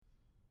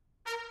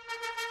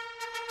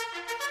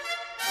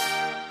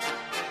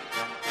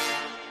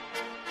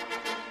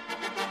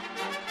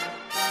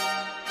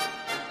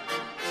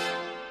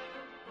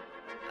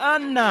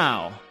And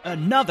now,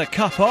 another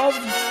cup of...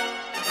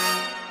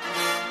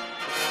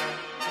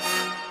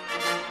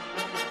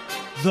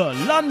 The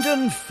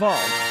London Fog.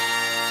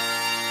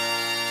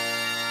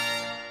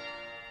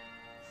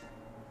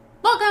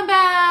 Welcome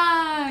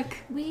back!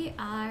 We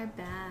are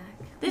back.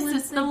 This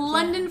is the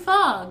London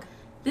Fog.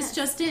 This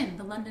just in,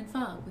 the London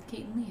Fog with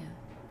Kate and Leah.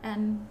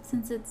 And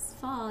since it's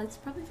fall, it's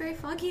probably very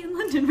foggy in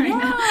London right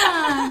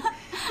now.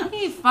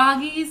 Hey,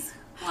 Foggies.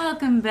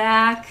 Welcome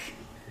back.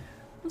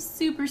 I'm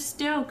super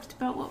stoked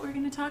about what we're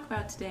going to talk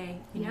about today.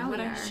 You know what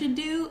I should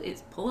do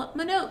is pull up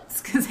my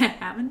notes, because I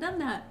haven't done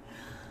that.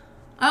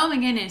 Oh my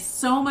goodness,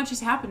 so much has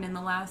happened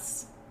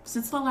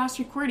since the last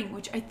recording,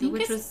 which I think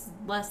was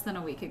less than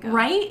a week ago.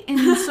 Right?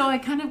 And so I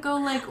kind of go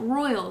like,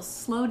 Royals,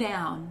 slow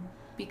down.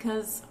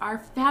 Because our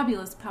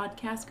fabulous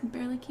podcast can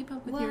barely keep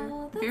up with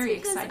your very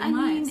exciting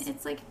lives. I mean,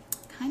 it's like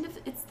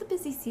it's the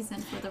busy season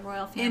for the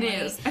royal family.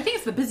 It is. I think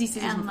it's the busy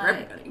season for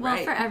everybody, right?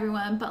 Well, for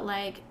everyone, but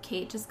like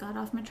Kate just got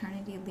off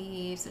maternity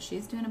leave, so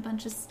she's doing a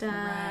bunch of stuff.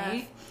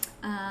 Right.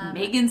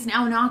 Meghan's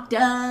now knocked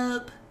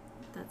up.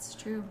 That's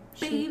true.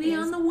 Baby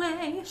on the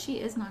way. She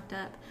is knocked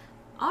up.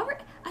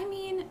 I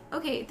mean,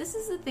 okay, this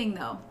is the thing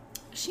though.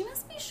 She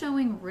must be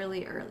showing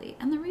really early.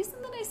 And the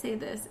reason that I say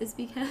this is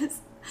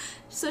because...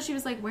 So she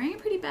was like wearing a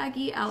pretty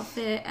baggy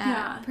outfit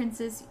at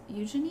Princess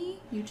Eugenie?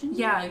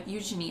 Yeah,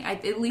 Eugenie.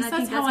 At least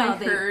that's how I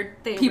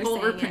heard people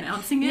were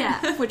pronouncing it.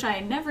 Yeah, which I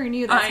never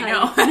knew that's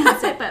how you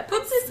pronounce it. But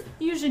Princess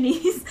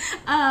Eugenie's,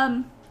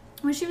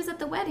 when she was at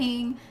the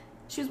wedding,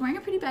 she was wearing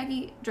a pretty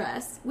baggy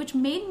dress, which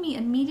made me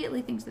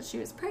immediately think that she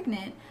was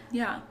pregnant.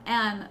 Yeah.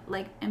 And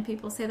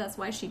people say that's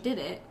why she did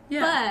it.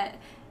 Yeah. But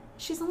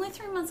she's only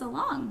 3 months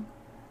along.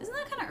 Isn't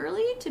that kind of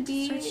early to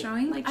be start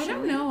showing? I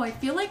don't know. I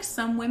feel like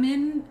some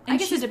women, and I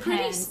guess she's it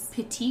depends.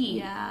 Pretty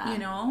petite, you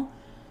know.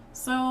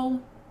 So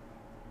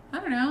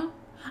I don't know.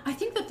 I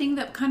think the thing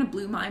that kind of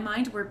blew my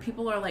mind, where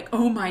people are like,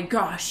 "Oh my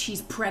gosh,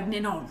 she's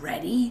pregnant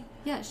already."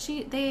 Yeah,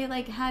 they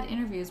had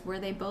interviews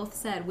where they both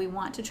said we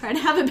want to try to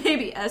have a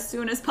baby as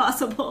soon as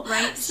possible.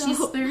 Right? So, she's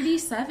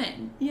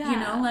 37. Yeah, you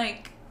know,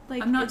 like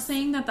I'm not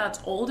saying that that's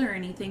old or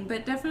anything,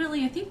 but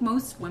definitely, I think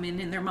most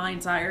women in their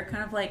mind's eye are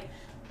kind of like,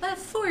 at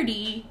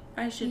 40,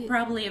 I should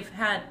probably have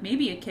had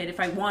maybe a kid if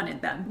I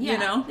wanted them, you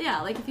know?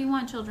 Yeah, like if you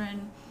want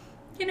children,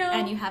 you know,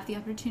 and you have the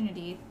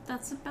opportunity,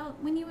 that's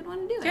about when you would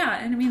want to do it. Yeah,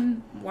 and I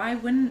mean, why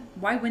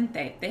wouldn't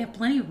they? They have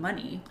plenty of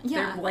money.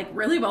 Yeah. They're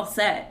really well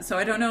set, so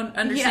I don't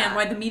understand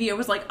why the media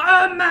was like,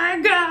 oh my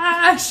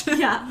gosh!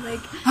 Yeah,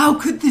 how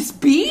could this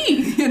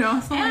be? You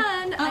know? So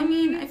and, I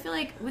mean, I feel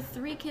like with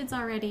 3 kids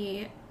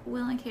already,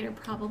 Will and Kate are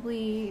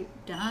probably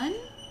done?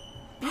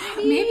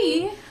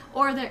 Maybe.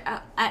 Or they're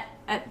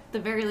at the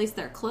very least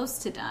they're close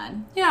to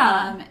done.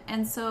 Yeah.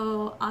 And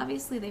so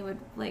obviously they would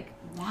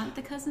want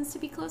the cousins to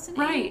be close in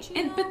age.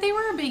 Right. But they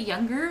were a bit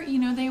younger. You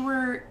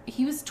know,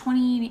 he was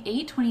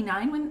 28,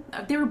 29 when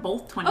they were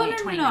both 28,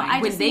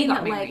 29 when they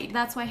got married.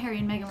 That's why Harry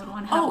and Meghan would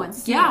want to have one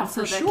soon. Yeah,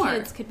 so for their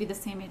kids could be the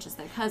same age as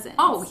their cousins.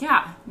 Oh,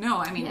 yeah. No,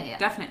 I mean,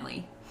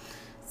 definitely.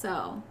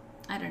 So,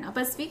 I don't know.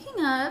 But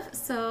speaking of,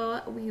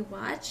 so we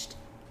watched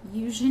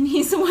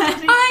Eugenie's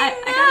wedding.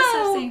 I gotta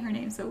stop saying her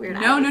name so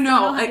weird. No.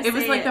 It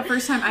was the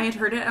first time I had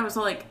heard it, I was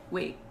like,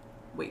 wait,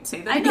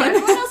 say that again. I know,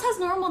 everyone else has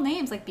normal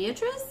names, like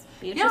Beatrice.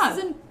 Beatrice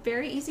is a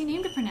very easy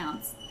name to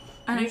pronounce.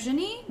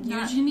 Eugenie?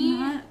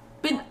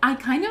 But I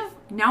kind of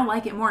now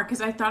like it more, because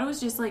I thought it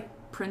was just like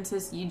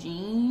Princess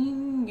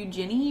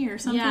Eugenie or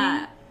something.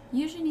 Yeah.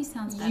 Eugenie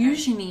sounds better.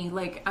 Eugenie,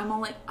 I'm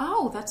all like,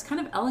 oh, that's kind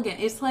of elegant.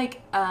 It's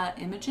like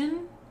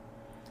Imogen.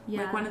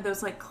 Yeah. Like one of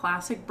those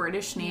classic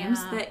British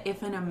names that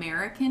if an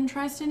American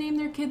tries to name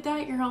their kid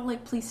that, you're all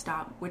like, please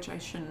stop, which I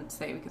shouldn't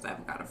say because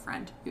I've got a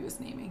friend who is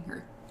naming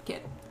her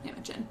kid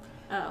Imogen.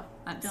 Oh,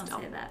 don't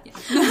say that.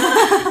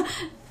 Yeah.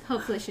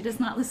 Hopefully she does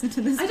not listen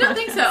to this I don't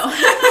think so.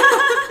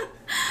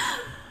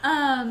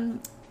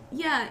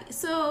 Yeah,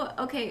 so,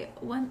 okay,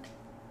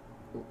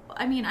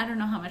 I don't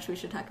know how much we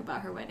should talk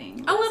about her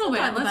wedding. A little bit.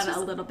 Let's talk about it a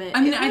little bit.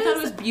 I mean, I thought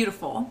it was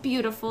beautiful.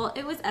 Beautiful.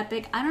 It was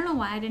epic. I don't know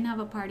why I didn't have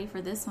a party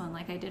for this one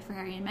like I did for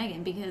Harry and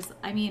Meghan, because,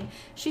 I mean,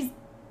 she's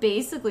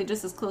basically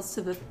just as close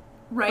to the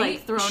throne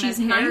as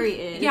Harry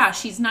is. Yeah,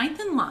 she's 9th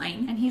in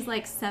line. And he's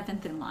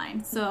 7th in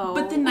line, so...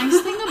 But the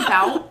nice thing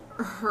about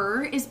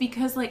her is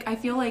because, I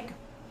feel like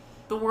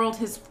the world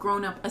has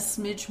grown up a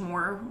smidge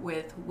more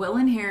with Will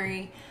and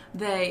Harry.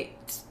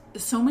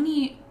 So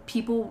many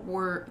people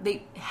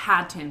they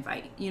had to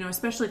invite,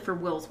 especially for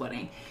Will's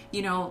wedding.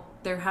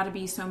 There had to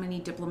be so many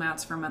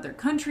diplomats from other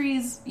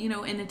countries,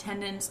 in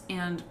attendance,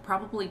 and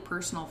probably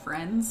personal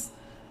friends.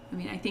 I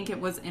mean, I think it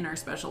was in our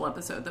special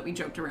episode that we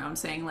joked around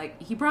saying,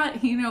 he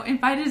brought,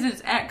 invited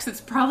his ex.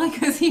 It's probably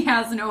because he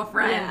has no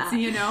friends,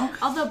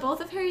 Although both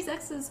of Harry's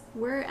exes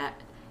were at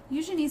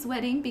Eugenie's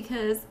wedding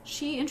because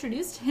she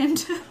introduced him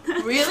to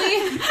them.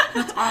 Really?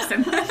 That's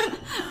awesome.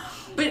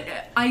 But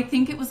I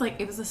think it was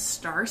a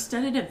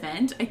star-studded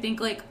event. I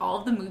think all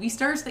of the movie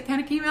stars that kind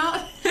of came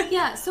out.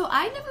 Yeah, so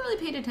I never really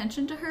paid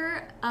attention to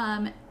her.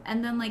 And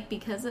then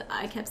because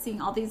I kept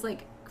seeing all these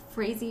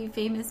crazy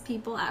famous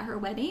people at her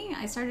wedding.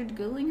 I started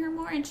Googling her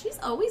more, and she's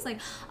always like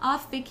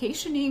off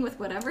vacationing with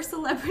whatever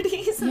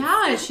celebrities.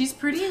 Yeah, she's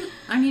pretty,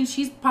 I mean,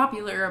 she's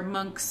popular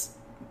amongst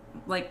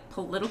like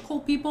political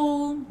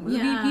people,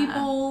 movie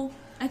people.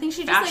 I think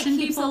she just like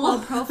keeps a people. low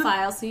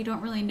profile, so you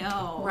don't really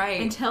know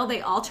until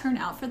they all turn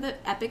out for the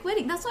epic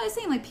wedding. That's what I was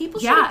saying. Like,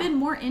 people should have been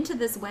more into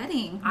this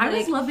wedding. I like,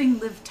 was loving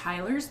Liv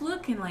Tyler's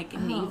look in like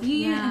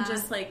navy and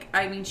just like,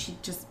 I mean, she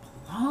just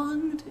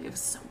belonged. It was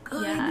so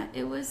good. Yeah,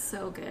 it was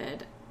so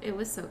good. It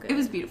was so good. It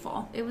was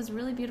beautiful. It was a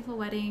really beautiful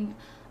wedding.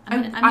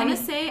 I'm gonna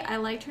say I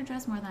liked her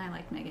dress more than I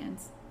liked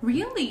Megan's.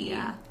 Really?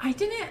 Yeah. I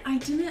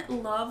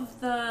didn't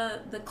love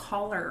the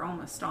collar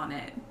almost on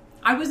it.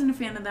 I wasn't a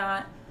fan of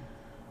that.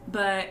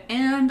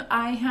 And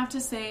I have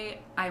to say,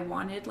 I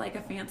wanted like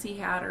a fancy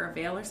hat or a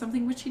veil or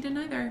something, which she didn't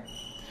either.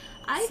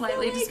 I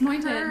Slightly feel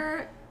like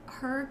disappointed.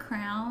 Her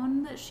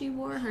crown that she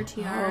wore, her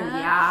tiara. Oh,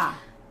 yeah.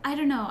 I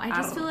don't know. I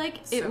just feel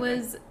like so it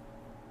was...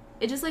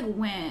 It just like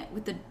went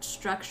with the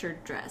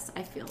structured dress,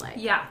 I feel like.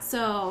 Yeah.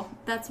 So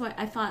that's why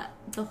I thought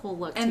the whole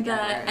look and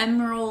together. The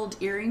emerald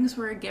earrings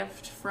were a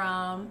gift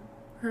from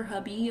her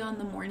hubby on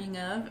the morning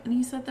of, and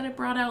he said that it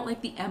brought out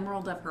like the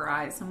emerald of her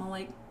eyes. I'm all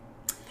like,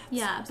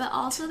 yeah, but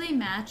also they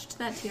matched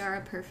that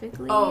tiara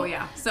perfectly. Oh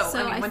yeah, so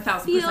I mean,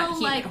 1,000%. Feel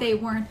like they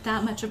weren't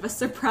that much of a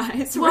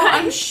surprise. Well,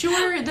 right? I'm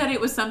sure that it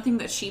was something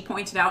that she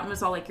pointed out and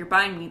was all like, "You're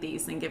buying me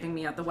these and giving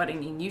me at the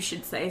wedding, and you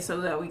should say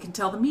so that we can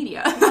tell the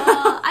media."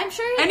 Well, I'm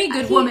sure any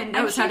good woman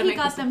knows how to make. He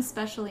got them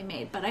specially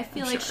made, but I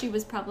feel like she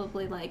was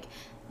probably like,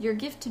 "Your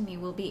gift to me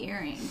will be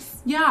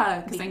earrings."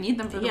 Yeah, because I need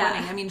them for the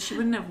wedding. I mean, she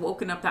wouldn't have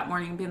woken up that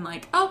morning and been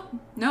like, "Oh,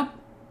 nope."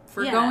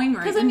 Going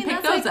or even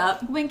pick those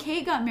up. When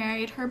Kate got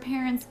married, her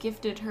parents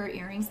gifted her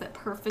earrings that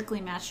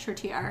perfectly matched her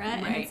tiara,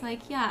 and it's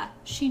like, yeah,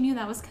 she knew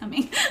that was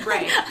coming.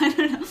 Right. I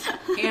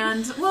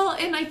don't know.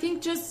 And I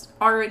think just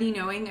already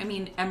knowing, I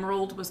mean,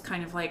 emerald was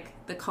kind of like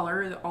the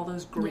color, all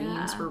those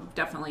greens were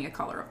definitely a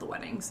color of the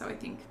wedding, so I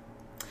think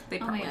they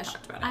probably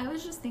talked about it. I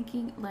was just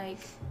thinking, like,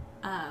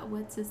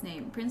 what's his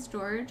name? Prince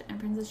George and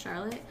Princess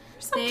Charlotte.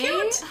 So they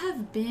cute.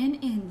 have been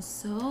in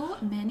so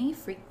many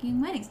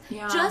freaking weddings.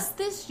 Yeah. Just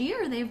this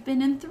year, they've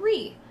been in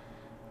 3.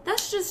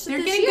 That's just They're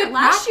this getting year. good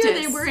Last year,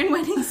 practice. they were in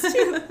weddings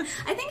too.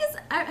 I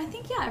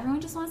think,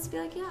 everyone just wants to be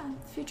like, yeah,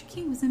 the future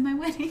king was in my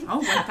wedding. Oh,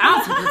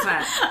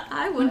 1,000%.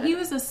 I would. When he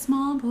was a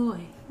small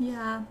boy.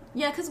 Yeah.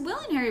 Yeah, because Will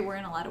and Harry were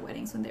in a lot of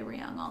weddings when they were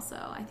young also.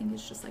 I think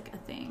it's just like a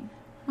thing.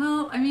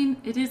 Well, I mean,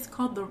 it is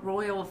called the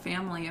royal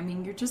family. I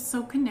mean, you're just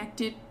so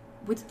connected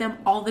with them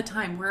all the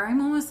time, where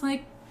I'm almost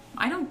like,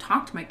 I don't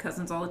talk to my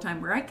cousins all the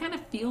time, where I kind of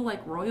feel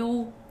like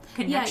royal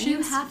connections. Yeah,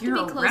 you have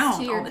to be close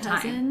to your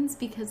cousins time.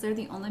 because they're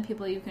the only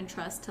people you can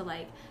trust to,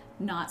 like,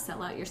 not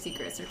sell out your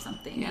secrets or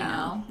something, Yeah. you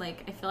know?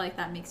 Like, I feel like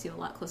that makes you a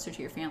lot closer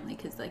to your family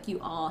because, like, you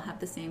all have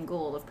the same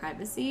goal of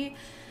privacy.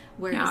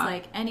 Whereas,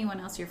 like,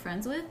 anyone else you're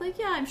friends with, like,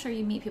 yeah, I'm sure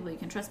you meet people you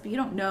can trust, but you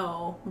don't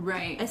know.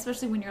 Right.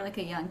 Especially when you're, like,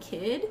 a young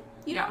kid.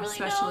 You don't really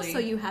know, so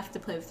you have to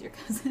play with your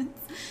cousins.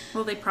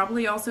 Well, they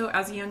probably also,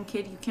 as a young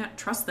kid, you can't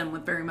trust them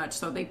with very much,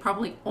 so they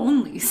probably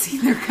only see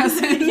their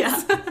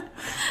cousins.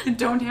 And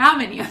don't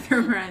have any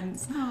other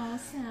friends. Oh,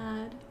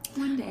 sad.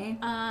 One day.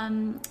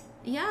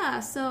 Yeah,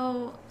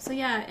 so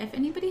yeah, if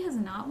anybody has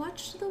not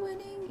watched the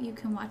wedding, you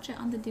can watch it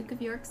on the Duke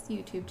of York's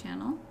YouTube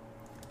channel.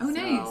 Oh,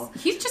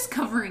 nice. He's just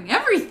covering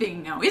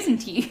everything now,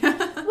 isn't he?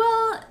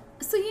 Well,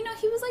 so, you know,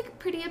 he was, like,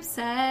 pretty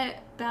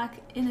upset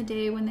back in the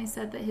day when they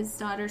said that his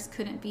daughters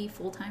couldn't be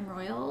full-time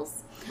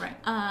royals. Right.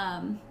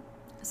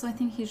 So I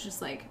think he's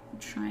just, like,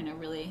 trying to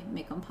really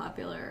make them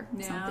popular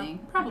or something.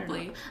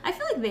 Probably. I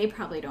feel like they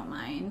probably don't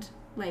mind.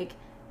 Like,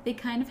 they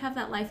kind of have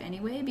that life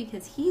anyway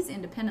because he's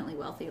independently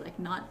wealthy. Like,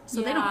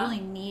 so they don't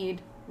really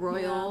need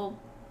royal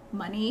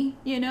money,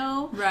 you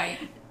know? Right.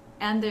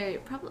 And they're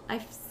probably...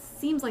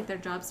 seems like their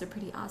jobs are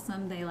pretty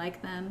awesome. They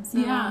like them. So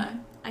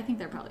I think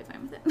they're probably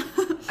fine with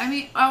it. I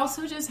mean,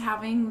 also just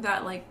having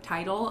that, like,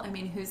 title. I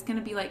mean, who's going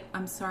to be like,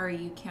 I'm sorry,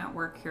 you can't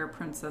work here,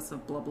 princess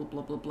of blah, blah,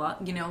 blah, blah, blah.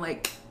 You know,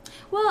 like...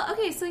 Well,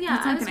 okay, so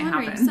yeah, I was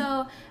wondering. Happen.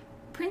 So,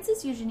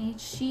 Princess Eugenie,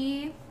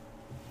 she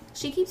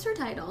keeps her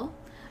title.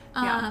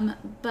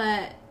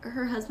 But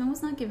her husband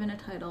was not given a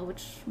title,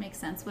 which makes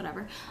sense,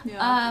 whatever.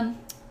 Yeah.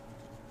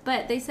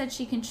 But they said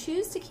she can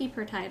choose to keep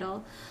her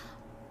title,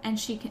 and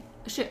she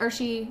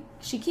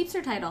keeps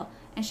her title,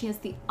 and she has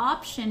the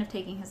option of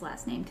taking his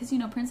last name, because, you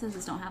know,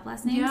 princesses don't have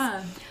last names.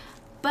 Yeah.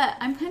 But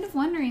I'm kind of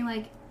wondering,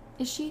 like,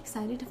 is she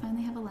excited to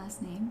finally have a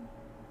last name?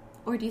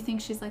 Or do you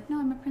think she's like, no,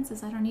 I'm a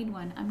princess, I don't need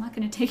one. I'm not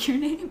going to take your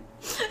name.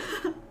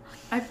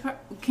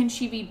 Can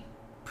she be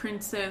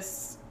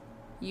Princess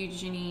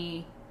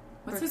Eugenie...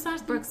 What's his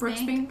last name?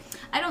 Brooksbank?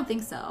 I don't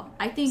think so.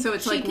 I think so.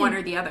 It's like one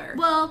or the other.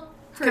 Well,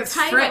 her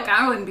title. Frick,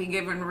 I wouldn't be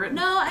given princess.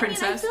 No, I mean,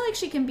 I feel like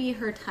she can be.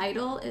 Her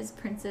title is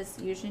Princess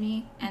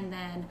Eugenie, and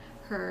then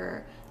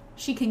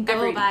she can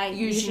go by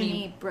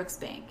Eugenie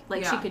Brooksbank.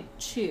 Like she could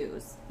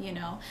choose, you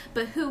know.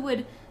 But who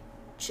would?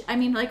 I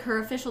mean, like her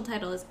official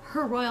title is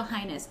Her Royal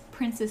Highness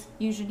Princess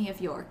Eugenie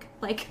of York.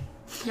 Like,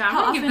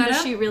 how often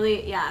does she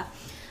really? Yeah.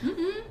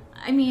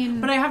 I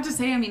mean... But I have to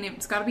say, I mean,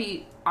 it's got to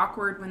be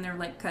awkward when they're,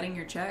 like, cutting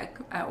your check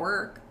at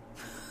work.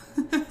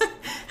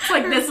 It's,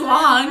 like, this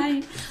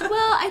long.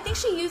 Well, I think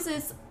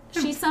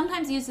she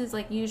sometimes uses,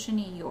 like,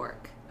 Eugenie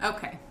York.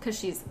 Okay. Because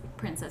she's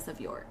Princess of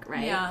York,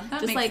 right? Yeah,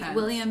 that just makes like sense.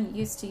 William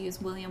used to use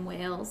William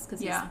Wales because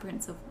he's the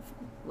Prince of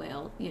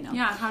Wales, you know.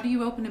 Yeah, how do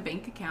you open a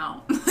bank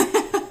account?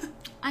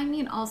 I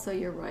mean, also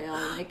you're royal,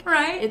 like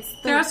right?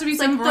 There has to be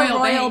some like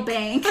royal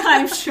bank,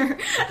 I'm sure.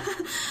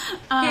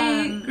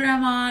 Hey,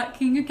 Grandma,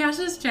 can you cash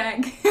this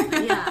check?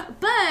 Yeah,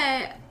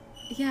 but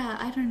yeah,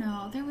 I don't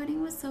know. Their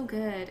wedding was so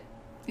good.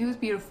 It was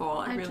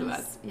beautiful. It really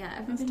was. Yeah,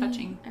 it was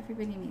touching.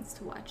 Everybody needs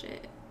to watch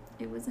it.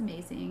 It was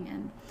amazing,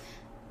 and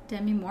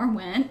Demi Moore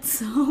went,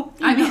 so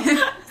I mean,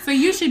 so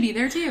you should be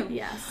there too.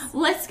 Yes.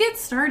 Let's get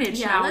started,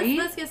 shall we?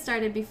 Let's get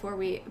started before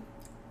we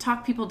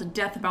talk people to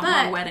death about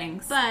more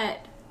weddings.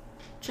 But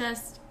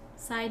just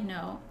side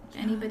note,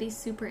 anybody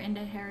super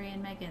into Harry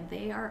and Meghan,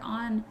 they are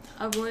on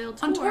a royal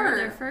tour.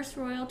 Their first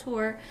royal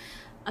tour,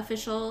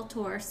 official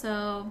tour.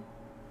 So,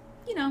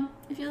 you know,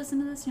 if you listen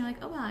to this and you're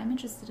like, oh wow, I'm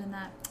interested in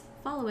that,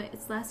 follow it.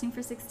 It's lasting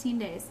for 16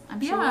 days.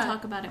 I'm sure we'll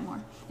talk about it more.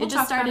 It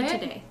just started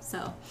today,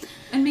 so.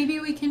 And maybe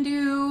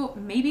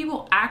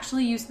we'll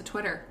actually use the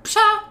Twitter.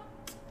 Psha!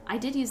 I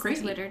did use the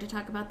Twitter to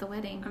talk about the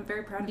wedding. I'm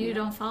very proud of you. You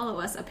don't follow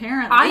us,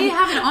 apparently. I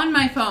have it on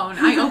my phone.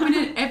 I open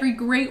it every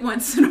great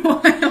once in a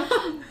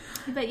while.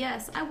 But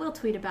yes, I will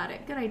tweet about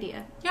it. Good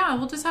idea. Yeah,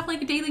 we'll just have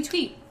like a daily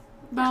tweet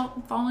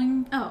about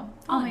following. Oh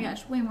my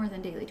gosh, way more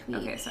than daily tweet.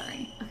 Okay,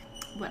 sorry. Okay,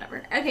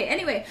 whatever. Okay,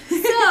 anyway,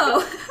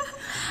 so.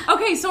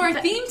 So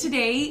our theme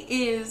today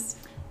is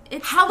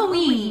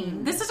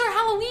Halloween. This is our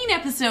Halloween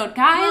episode,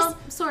 guys. Well,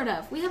 sort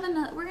of. We're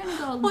gonna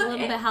go a little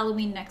bit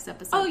Halloween next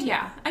episode. Oh,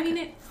 yeah. I mean,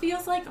 it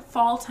feels like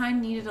fall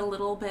time needed a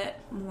little bit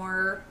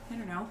more, I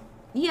don't know.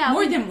 Yeah.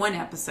 More than one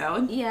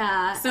episode.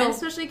 Yeah. So,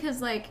 especially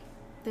because, like,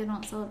 they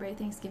don't celebrate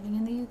Thanksgiving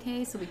in the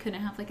UK, so we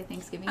couldn't have, like, a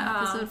Thanksgiving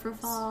episode for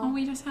fall. So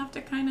we just have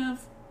to kind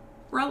of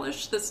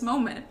relish this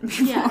moment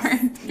before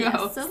it goes.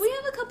 Yes. So we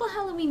have a couple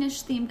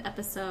Halloweenish themed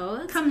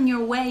episodes. Coming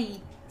your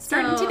way.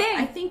 Starting today.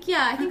 I think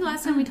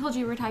last time we told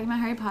you we were talking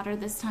about Harry Potter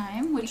this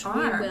time, which we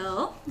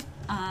will.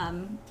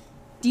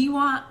 Do you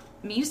want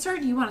me to start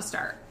or do you want to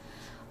start?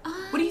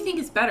 What do you think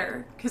is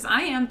better? Because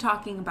I am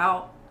talking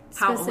about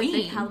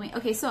Halloween.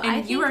 Okay, so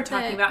and you are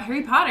talking about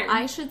Harry Potter.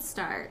 I should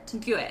start.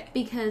 Do it.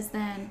 Because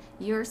then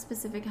your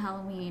specific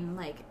Halloween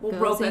will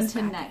goes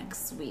into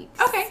next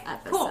week's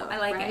episode. Cool. I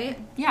like it.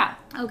 Yeah.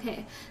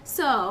 Okay,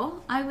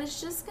 so I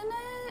was just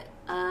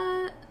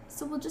gonna,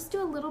 so we'll just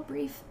do a little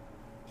brief,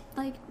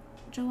 like,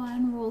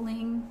 Joanne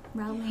Rowling,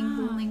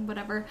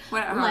 whatever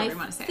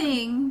life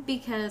thing,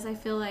 because I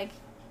feel like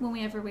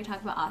whenever we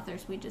talk about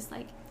authors, we just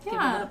like give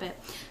a little bit.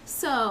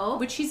 So,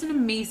 but she's an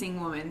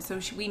amazing woman, so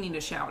we need a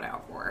shout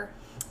out for her.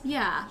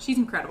 Yeah, she's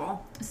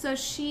incredible. So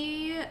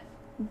she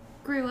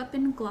grew up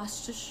in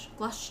Gloucester.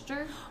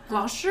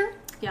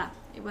 Yeah,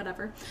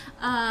 whatever.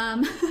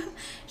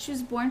 She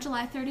was born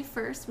July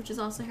 31st, which is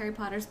also Harry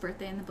Potter's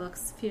birthday in the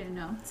books, if you didn't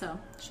know. So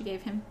she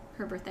gave him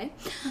her birthday.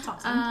 That's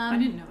awesome. I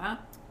didn't know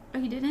that. Oh,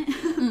 you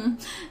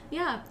didn't?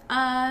 Yeah.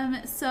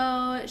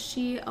 So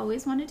she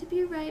always wanted to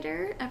be a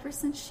writer ever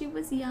since she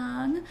was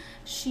young.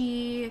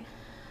 She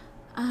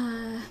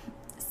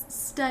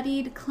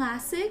studied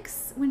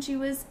classics when she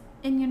was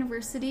in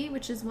university,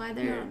 which is why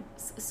they're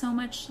so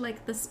much,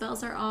 like, the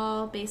spells are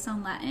all based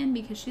on Latin,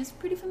 because she's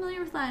pretty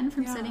familiar with Latin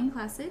from studying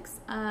classics.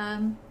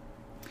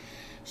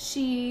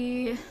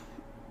 She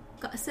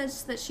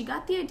says that she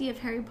got the idea of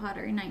Harry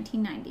Potter in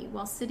 1990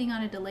 while sitting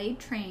on a delayed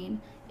train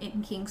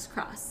in King's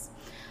Cross.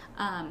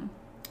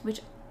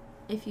 Which,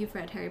 if you've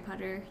read Harry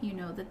Potter, you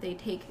know that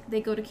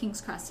they go to King's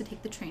Cross to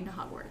take the train to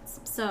Hogwarts.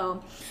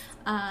 So,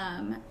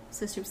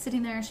 so she was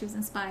sitting there and she was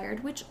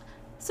inspired, which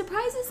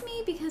surprises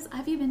me because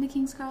have you been to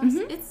King's Cross?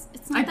 Mm-hmm. It's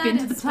not I've that been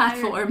to inspired.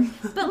 the platform,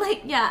 but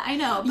like, yeah, I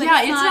know. But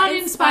yeah, it's not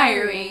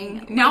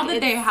inspiring. Now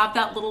that they have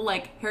that little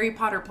like Harry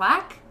Potter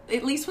plaque,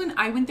 at least when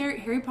I went there,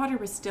 Harry Potter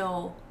was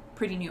still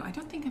pretty new. I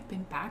don't think I've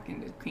been back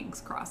into King's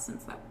Cross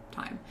since that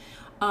time.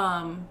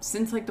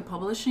 Since like the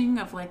publishing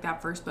of like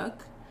that first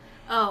book.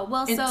 Oh,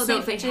 well, so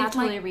they've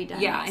totally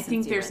redone yeah, it. I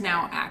think there's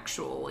now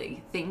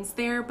actually things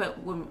there,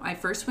 but when I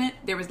first went,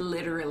 there was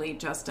literally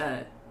just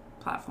a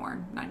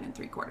platform, 9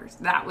 3/4.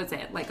 That was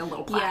it, like a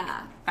little plaque.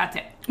 Yeah. That's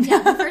it. Yeah,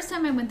 the first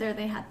time I went there,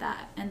 they had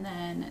that, and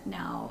then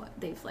now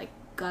they've, like,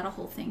 got a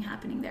whole thing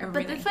happening there. Oh,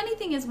 but really? the funny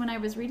thing is, when I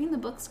was reading the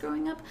books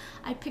growing up,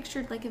 I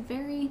pictured, like, a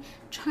very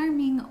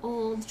charming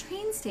old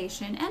train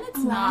station, and it's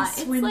not.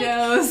 It's,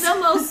 windows. like, the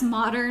most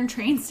modern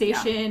train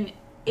station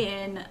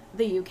in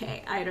the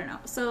UK. I don't know.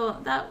 So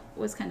that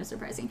was kind of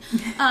surprising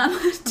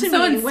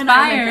to me when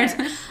I went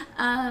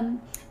there.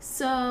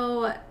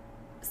 So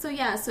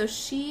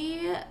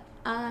she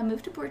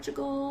moved to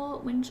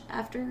Portugal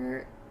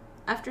after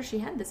she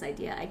had this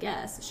idea, I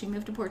guess. She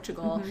moved to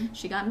Portugal. Mm-hmm.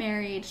 She got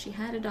married. She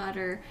had a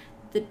daughter.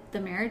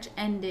 The marriage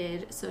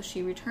ended, so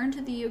she returned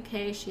to the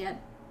UK. She had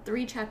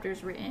 3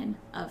 chapters written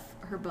of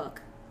her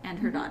book and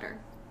her daughter.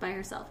 by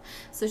herself.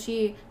 So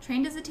she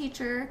trained as a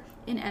teacher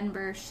in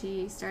Edinburgh.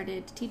 She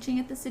started teaching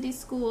at the city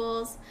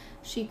schools.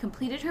 She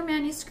completed her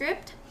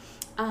manuscript.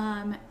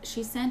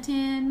 She sent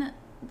in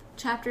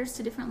chapters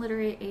to different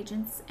literary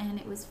agents, and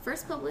it was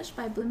first published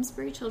by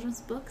Bloomsbury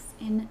Children's Books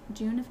in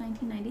June of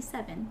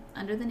 1997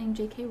 under the name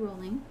J.K.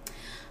 Rowling,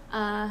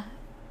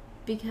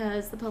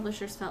 because the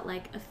publishers felt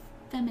like a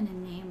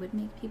feminine name would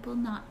make people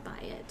not buy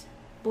it.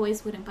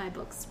 Boys wouldn't buy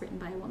books written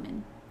by a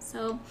woman.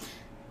 So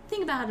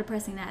think about how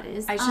depressing that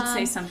is. I should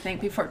say something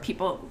before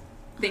people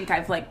think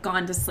I've like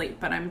gone to sleep,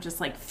 but I'm just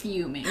like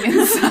fuming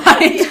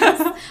inside.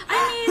 Yes.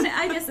 I mean,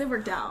 I guess it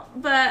worked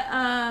out, but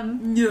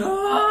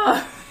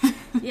yeah.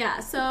 yeah.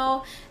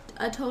 So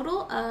a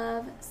total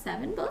of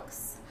 7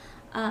 books,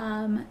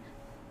 8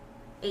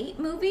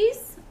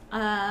 movies.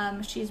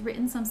 She's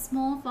written some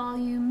small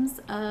volumes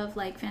of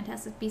like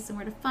Fantastic Beasts and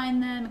Where to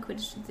Find Them,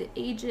 Quidditch Through the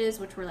Ages,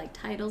 which were like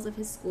titles of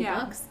his school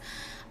books.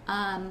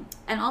 And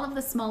all of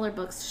the smaller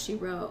books she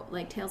wrote,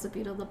 like Tales of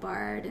Beetle the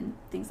Bard and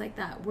things like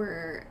that,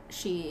 were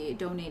she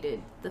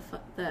donated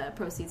the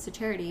proceeds to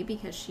charity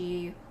because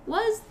she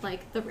was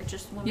like the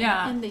richest woman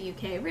in the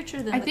UK,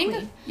 richer than the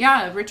Queen.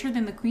 Yeah, richer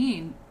than the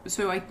Queen.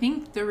 So I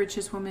think the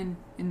richest woman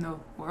in the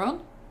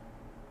world?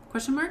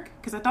 Question mark?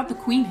 Because I thought the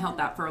Queen held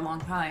that for a long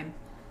time.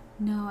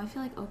 No, I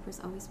feel like Oprah's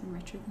always been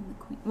richer than the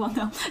Queen. Well,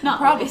 no, not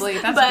probably.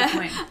 Always, that's but, a good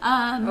point.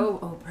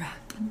 Oprah.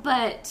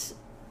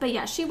 But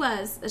yeah,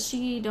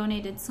 she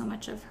donated so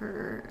much of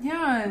her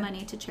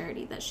money to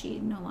charity that she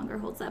no longer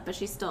holds that, but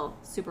she's still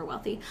super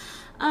wealthy.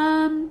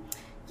 So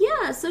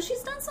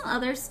she's done some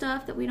other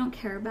stuff that we don't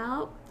care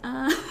about.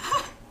 I'm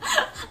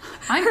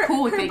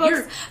cool with it.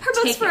 Her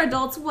books for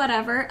adults,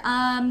 whatever.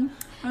 And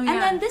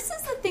then this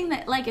is the thing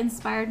that like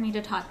inspired me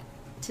to talk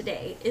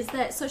today, is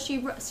that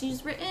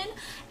she's written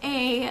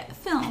a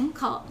film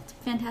called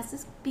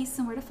Fantastic Beasts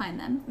and Where to Find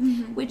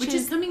Them, which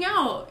is coming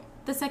out.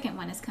 The second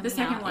one is coming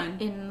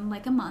out in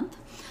like a month.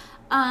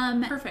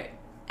 Perfect.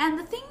 And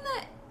the thing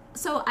that...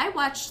 So I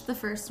watched the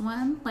first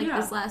one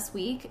this last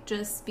week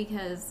just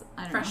because,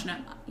 I don't know. Freshen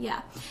up.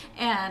 Yeah.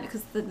 And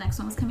because the next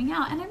one was coming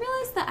out. And I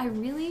realized that I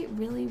really,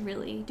 really,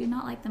 really do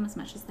not like them as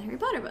much as the Harry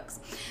Potter books.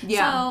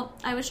 Yeah. So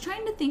I was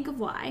trying to think of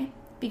why.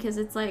 Because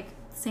it's like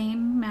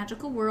same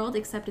magical world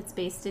except it's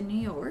based in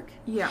New York.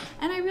 Yeah.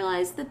 And I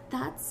realized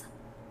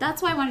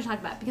that's why I wanted to talk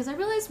about it, because I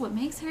realized what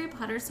makes Harry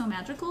Potter so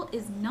magical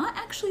is not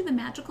actually the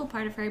magical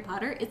part of Harry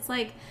Potter. It's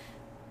like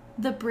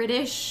the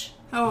British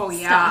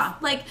stuff.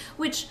 Like,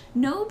 which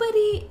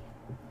nobody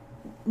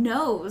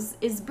knows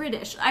is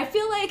British. I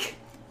feel like,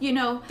 you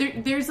know...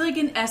 There's like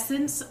an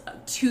essence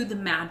to the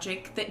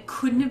magic that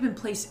couldn't have been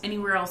placed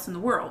anywhere else in the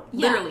world.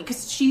 Literally.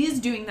 Because she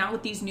is doing that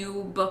with these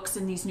new books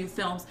and these new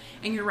films.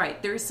 And you're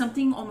right. There's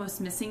something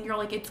almost missing. You're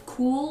like, it's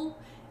cool.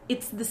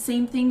 It's the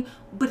same thing,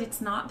 but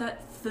it's not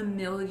that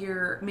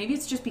familiar. Maybe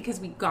it's just because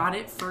we got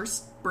it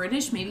first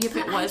British. Maybe if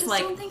it was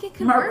like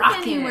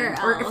Moroccan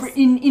or if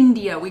in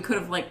India, we could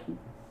have like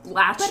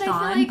latched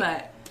on.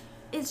 But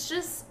it's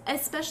just,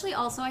 especially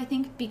also, I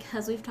think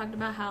because we've talked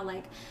about how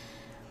like,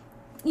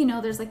 you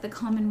know, there's like the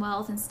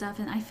Commonwealth and stuff,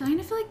 and I feel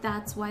like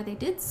that's why they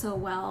did so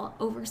well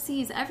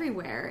overseas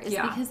everywhere, is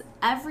because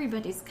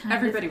everybody's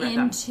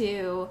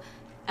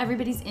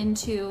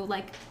into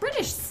like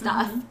British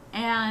stuff,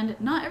 and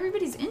not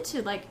everybody's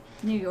into like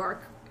New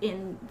York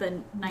in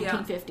the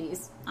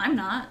 1950s. I'm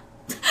not.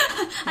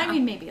 I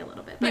mean, maybe a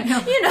little bit, but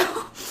you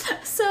know.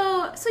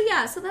 So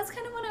that's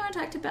kind of what I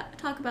want to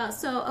talk about.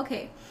 So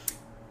okay,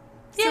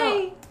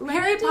 yay,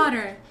 Harry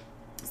Potter.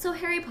 So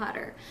Harry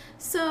Potter.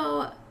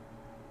 So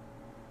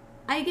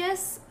I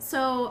guess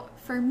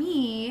for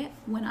me,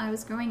 when I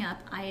was growing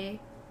up, I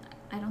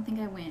don't think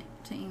I went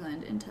to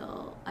England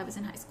until I was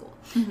in high school.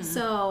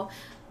 So,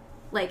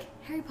 like,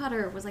 Harry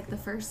Potter was, like, the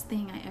first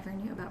thing I ever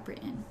knew about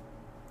Britain.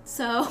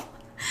 So...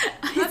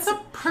 That's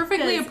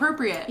perfectly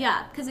appropriate.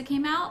 Yeah, because it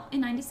came out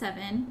in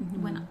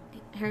 97 when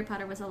Harry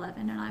Potter was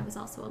 11, and I was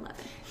also 11.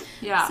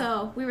 Yeah.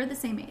 So, we were the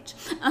same age.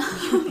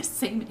 The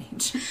same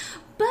age.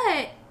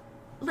 But,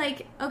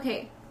 like,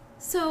 okay,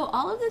 so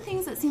all of the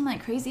things that seem,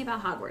 like, crazy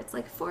about Hogwarts,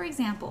 like, for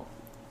example,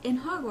 in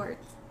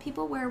Hogwarts,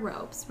 people wear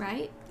robes,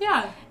 right?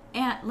 Yeah.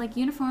 And like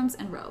uniforms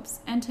and robes.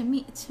 And to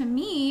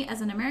me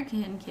as an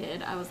American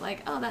kid, I was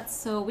like, oh, that's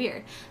so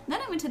weird. Then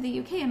I went to the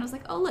UK and I was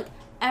like, oh, look,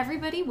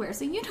 everybody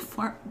wears a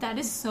uniform. That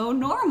is so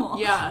normal.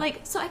 Yeah.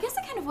 Like, so I guess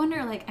I kind of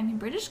wonder, like, I mean,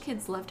 British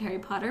kids loved Harry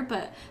Potter,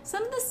 but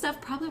some of this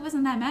stuff probably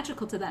wasn't that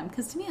magical to them.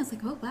 Because to me, I was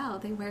like, oh, wow,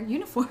 they wear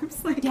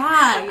uniforms. Like,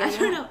 I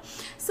don't know.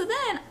 So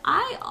then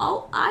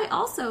I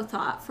also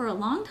thought for a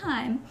long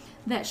time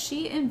that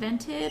she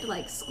invented,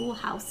 like,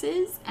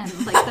 schoolhouses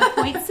and, like, the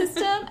point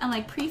system and,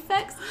 like,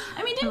 prefects.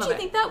 I mean, didn't you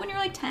think that when you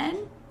were, like,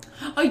 10?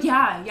 Oh,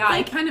 yeah. Like,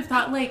 I kind of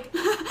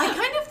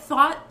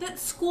thought, that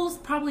schools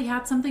probably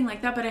had something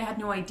like that, but I had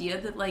no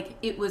idea that, like,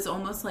 it was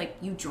almost like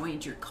you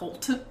joined your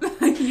cult,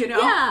 you know?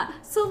 Yeah.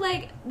 So,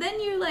 like, then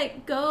you,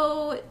 like,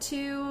 go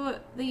to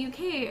the UK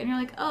and you're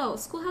like, oh,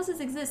 schoolhouses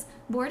exist.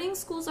 Boarding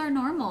schools are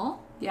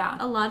normal. Yeah.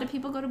 A lot of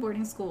people go to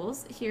boarding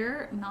schools.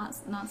 Here, not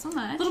so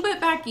much. A little bit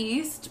back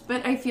east,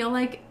 but I feel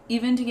like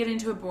even to get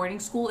into a boarding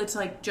school, it's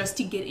like just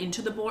to get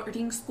into the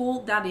boarding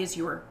school, that is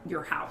your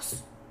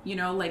house. You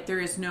know, like there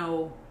is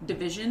no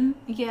division.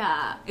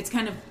 Yeah. It's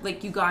kind of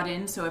like you got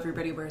in, so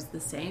everybody wears the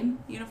same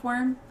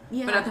uniform.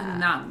 Yeah. But other than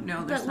that,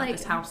 no, there's but, not like,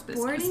 this house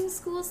business. Boarding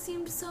school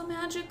seemed so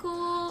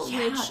magical.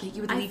 Yeah, which that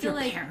you would I leave feel your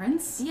like,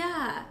 parents.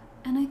 Yeah.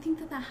 And I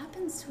think that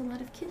happens to a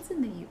lot of kids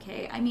in the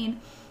UK. I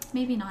mean,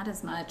 maybe not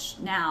as much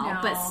now,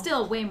 but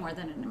still way more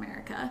than in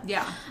America.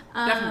 Yeah,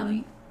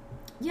 definitely.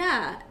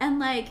 Yeah, and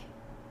like,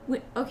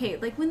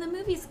 like when the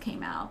movies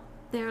came out,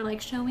 they're like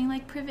showing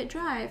like Privet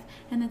Drive,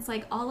 and it's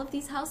like all of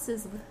these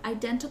houses with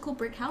identical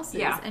brick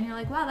houses, and you're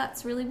like, wow,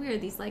 that's really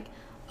weird. These like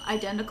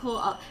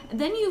identical. And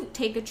then you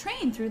take a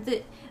train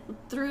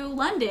through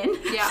London,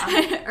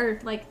 or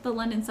like the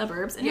London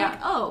suburbs, and you're like,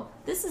 oh,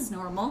 this is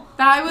normal.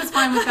 I was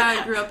fine with that.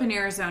 I grew up in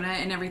Arizona,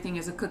 and everything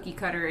is a cookie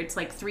cutter. It's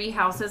like 3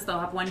 houses. They'll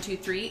have 1, 2,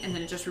 3, and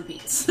then it just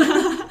repeats.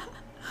 And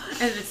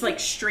it's like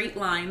straight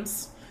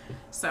lines.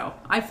 So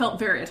I felt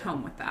very at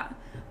home with that.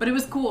 But it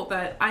was cool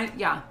that I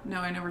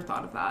never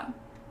thought of that.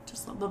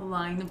 Just the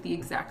line of the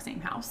exact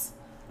same house.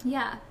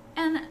 Yeah.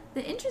 And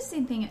the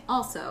interesting thing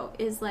also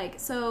is like,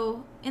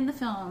 so in the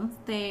film,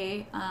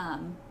 they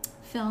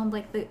filmed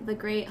like the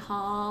Great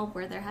Hall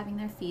where they're having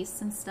their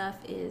feasts and stuff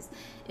is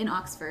in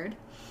Oxford.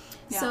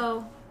 Yeah.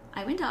 So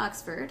I went to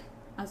Oxford.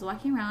 I was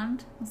walking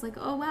around. I was like,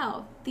 oh,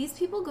 wow, these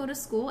people go to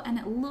school and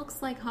it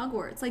looks like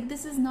Hogwarts. Like,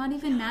 this is not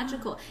even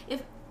magical.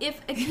 If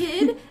a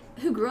kid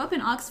who grew up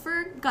in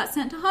Oxford got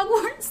sent to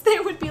Hogwarts, they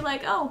would be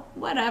like, oh,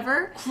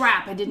 whatever.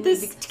 Crap, I didn't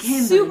this need to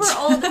Cambridge. Super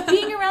old,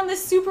 being around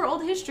this super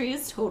old history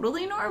is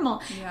totally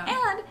normal. Yeah.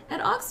 And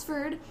at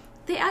Oxford,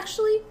 they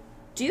actually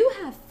do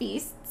have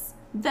feasts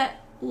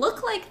that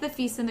look like the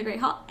feast in the Great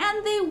Hall,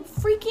 and they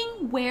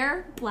freaking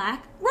wear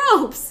black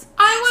robes.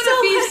 I want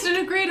a feast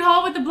in a Great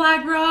Hall with a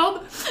black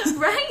robe.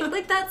 Right?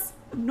 Like, that's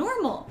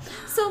normal.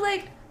 So,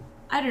 like,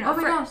 I don't know. Oh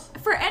my gosh.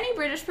 For any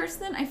British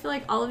person, I feel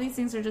like all of these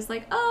things are just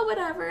like, oh,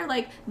 whatever.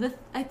 Like,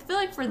 I feel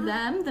like for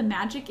them, the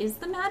magic is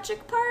the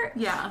magic part.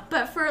 Yeah.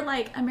 But for,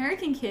 like,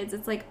 American kids,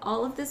 it's like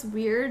all of this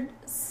weird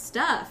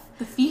stuff.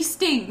 The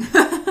feasting.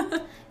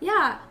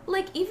 Yeah.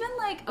 Like, even,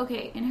 like,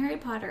 okay, in Harry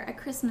Potter, at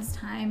Christmas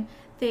time,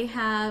 they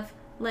have,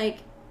 like,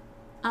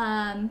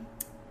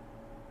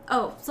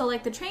 so,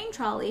 like, the train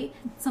trolley,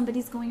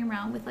 somebody's going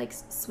around with, like,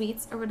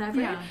 sweets or whatever.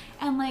 Yeah.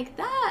 And, like,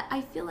 that,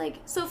 I feel like...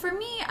 So, for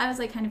me, I was,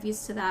 like, kind of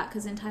used to that,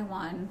 because in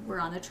Taiwan, we're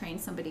on the train,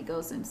 somebody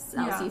goes and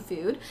sells you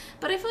food.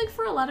 But I feel like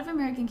for a lot of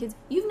American kids,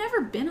 you've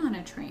never been on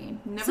a train.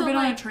 Never been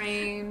on a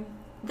train.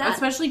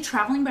 Especially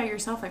traveling by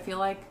yourself, I feel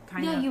like,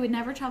 kind of... Yeah, you would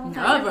never travel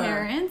without your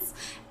parents.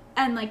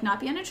 And, like, not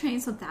be on a train,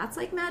 so that's,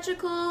 like,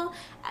 magical.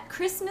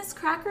 Christmas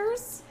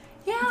crackers...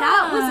 Yeah.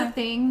 That was a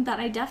thing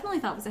that I definitely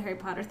thought was a Harry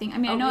Potter thing. I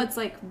mean, I know it's,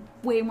 like,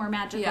 way more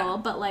magical,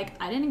 but, like,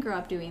 I didn't grow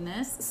up doing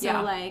this.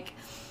 So, like,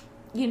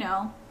 you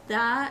know,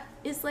 that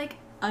is, like,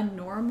 a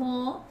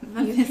normal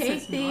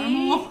UK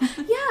thing. Normal.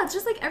 Yeah, it's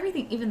just, like,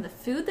 everything. Even the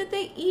food that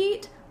they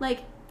eat. Like,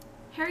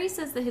 Harry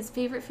says that his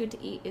favorite food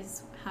to eat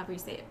is, however you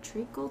say it,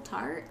 treacle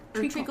tart?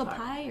 Or treacle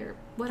pie, or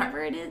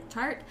whatever it is.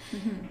 Tart.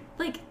 Mm-hmm.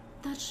 Like,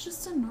 that's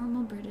just a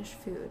normal British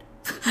food.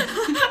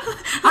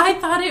 I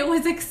thought it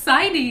was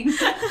exciting.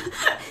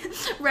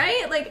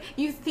 Right? Like,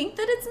 you think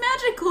that it's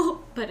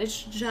magical, but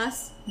it's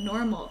just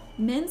normal.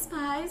 Mince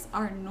pies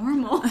are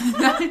normal.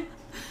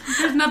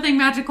 There's nothing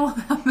magical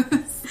about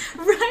this.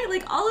 Right?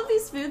 Like, all of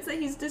these foods that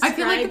he's describing... I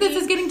feel like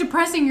this is getting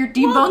depressing. You're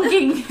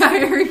debunking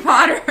Harry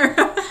Potter.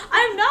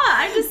 I'm not.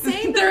 I'm just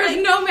saying that there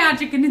is no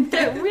magic in it.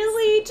 That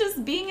really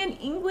just being in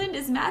England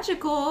is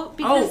magical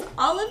because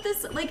all of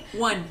this, like...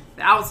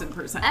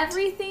 1,000%.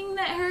 Everything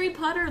that Harry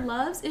Potter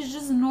loves is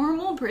just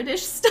normal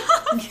British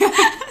stuff.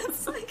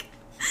 It's like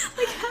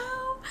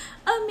how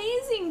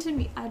amazing to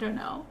me. I don't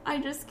know. I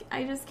just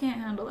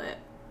can't handle it.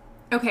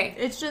 Okay.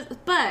 It's just...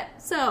 But,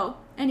 so,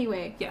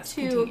 anyway. Yes,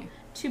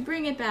 to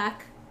bring it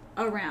back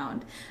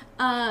around.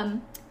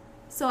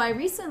 So I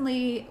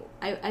recently...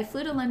 I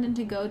flew to London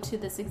to go to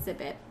this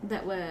exhibit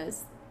that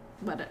was...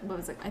 What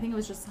was it? I think it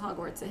was just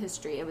Hogwarts, a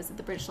history. It was at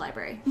the British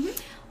Library.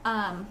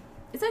 Mm-hmm.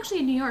 It's actually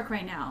in New York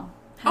right now.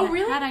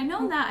 Really? Had I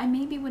known that, I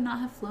maybe would not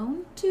have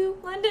flown to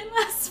London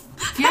last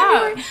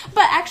February.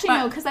 But actually,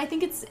 no, because I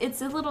think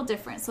it's a little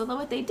different. So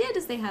what they did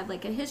is they had,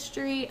 like, a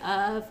history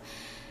of...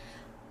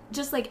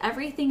 just, like,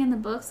 everything in the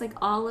books, like,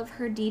 all of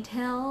her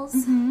details,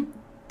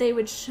 they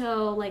would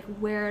show, like,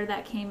 where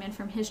that came in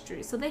from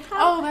history. So they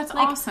have, that's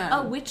like, awesome.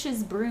 a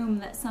witch's broom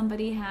that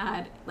somebody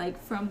had,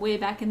 like, from way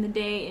back in the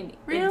day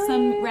in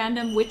some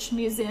random witch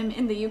museum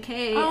in the UK.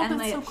 And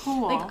that's so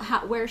cool.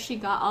 Like, where she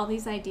got all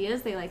these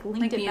ideas, they, like,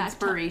 linked it back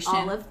to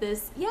all of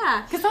this.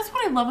 Yeah. Because that's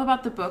what I love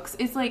about the books,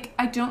 is, like,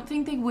 I don't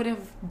think they would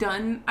have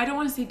done, I don't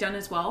want to say done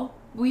as well.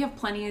 We have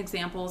plenty of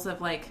examples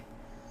of, like,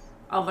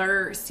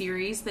 other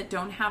series that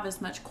don't have as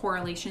much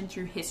correlation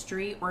through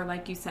history or,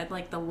 like you said,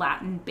 like the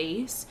Latin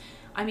base.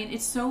 I mean,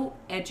 it's so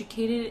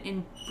educated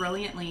and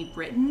brilliantly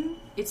written.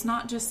 It's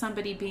not just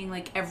somebody being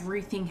like,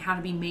 everything had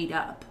to be made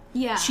up.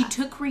 Yeah. She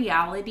took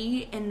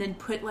reality and then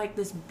put like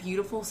this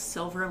beautiful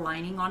silver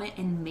lining on it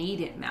and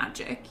made it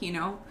magic, you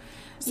know?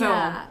 So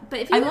yeah, but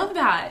if you love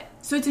that.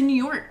 So it's in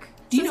New York.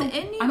 Do you know? In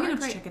New York, I'm going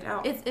to check it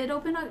out. It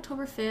opened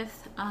October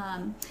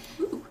 5th.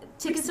 Ooh,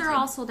 tickets are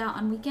all sold out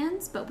on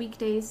weekends, but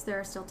weekdays there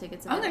are still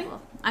tickets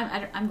available.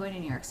 Okay. I'm going to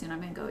New York soon.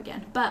 I'm going to go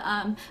again. But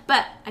I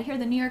hear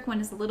the New York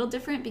one is a little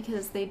different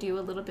because they do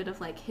a little bit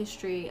of like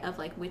history of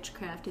like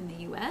witchcraft in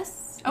the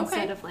U.S.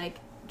 instead of like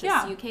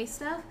just UK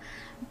stuff.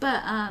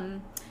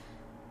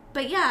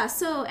 But yeah,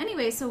 so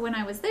anyway, so when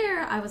I was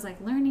there, I was like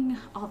learning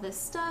all this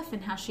stuff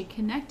and how she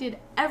connected.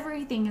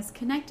 Everything is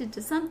connected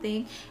to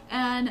something.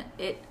 And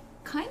it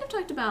kind of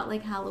talked about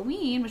like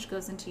Halloween, which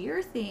goes into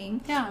your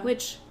thing. Yeah.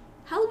 Which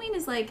Halloween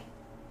is like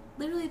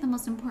literally the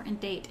most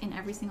important date in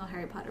every single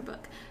Harry Potter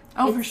book.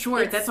 Oh, for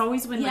sure. That's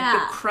always when like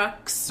the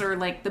crux or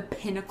like the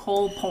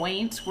pinnacle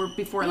point where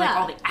before like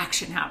all the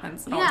action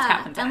happens. It always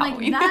happens at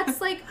Halloween. Like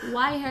that's like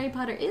why Harry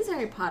Potter is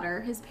Harry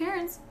Potter. His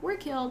parents were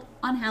killed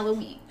on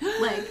Halloween.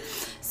 Like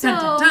so.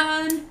 Dun,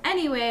 dun, dun.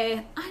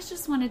 Anyway, I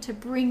just wanted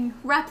to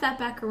wrap that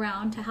back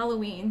around to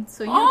Halloween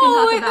so you can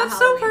talk about that's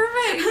Halloween.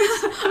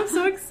 So perfect. I'm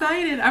so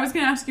excited. I was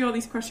going to ask you all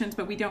these questions,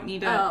 but we don't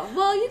need to. Oh,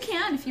 well, you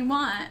can if you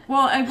want.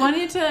 Well, I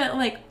wanted to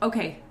like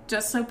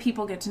just so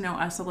people get to know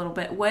us a little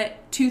bit,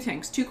 two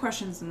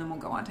questions, and then we'll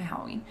go on to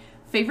Halloween.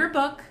 Favorite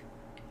book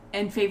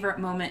and favorite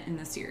moment in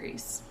the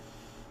series?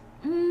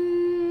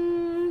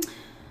 I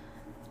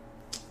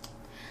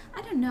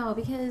don't know,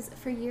 because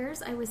for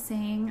years I was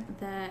saying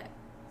that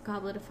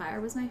Goblet of Fire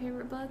was my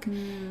favorite book.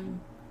 And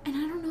I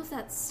don't know if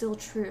that's still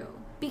true.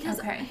 Because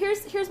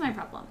here's my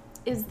problem,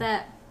 is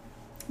that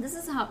this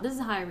is how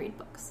I read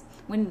books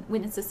when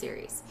it's a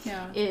series.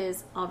 Yeah.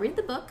 Is I'll read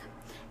the book,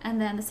 and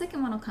then the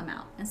second one will come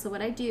out. And so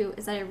what I do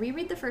is I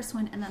reread the first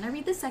one, and then I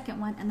read the second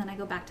one, and then I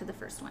go back to the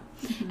first one.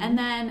 Mm-hmm.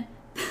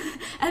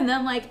 And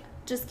then like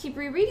just keep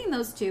rereading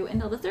those two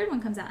until the third one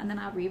comes out, and then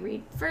I'll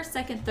reread first,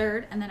 second,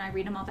 third, and then I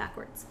read them all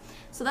backwards.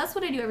 So that's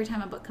what I do every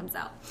time a book comes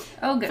out.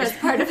 Oh, good. As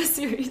part of a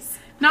series.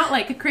 Not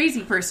like a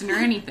crazy person or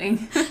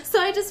anything. So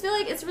I just feel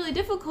like it's really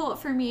difficult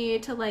for me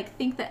to like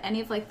think that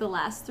any of like the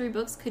last 3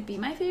 books could be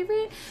my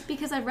favorite,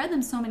 because I've read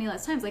them so many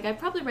less times. Like I've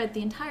probably read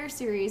the entire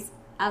series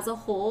as a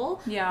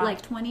whole,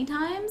 like 20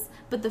 times,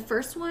 but the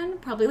first one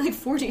probably like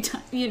 40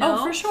 times, you know?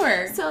 Oh, for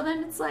sure. So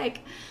then it's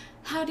like,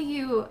 how do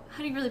you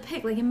really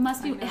pick? Like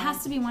it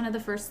has to be one of the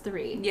first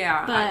 3.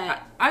 Yeah.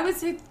 But I would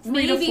say 3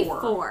 maybe to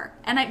 4. 4.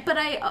 And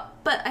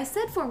I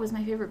said 4 was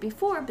my favorite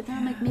before, but then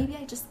I'm like, maybe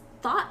I just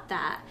thought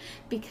that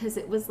because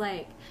it was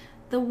like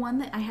the one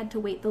that I had to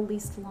wait the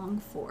least long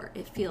for,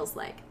 it feels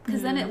like.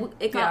 Because then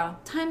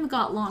time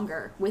got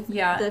longer with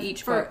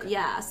each book.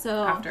 Yeah,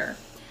 so after.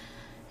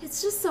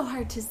 It's just so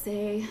hard to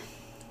say.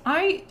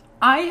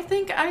 I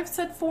think I've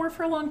said 4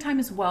 for a long time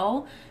as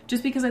well,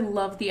 just because I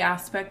love the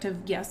aspect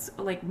of,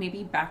 like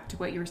maybe back to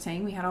what you were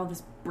saying, we had all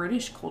this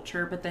British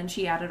culture, but then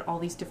she added all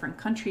these different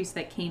countries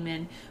that came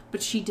in,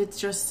 but she did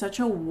just such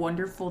a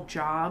wonderful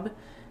job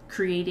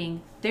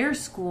creating their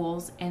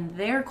schools and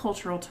their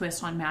cultural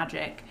twist on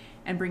magic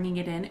and bringing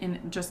it in,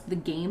 and just the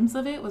games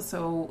of it was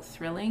so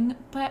thrilling.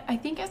 But I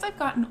think as I've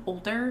gotten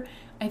older,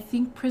 I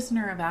think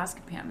Prisoner of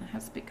Azkaban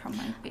has become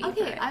my favorite.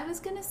 Okay, I was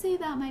going to say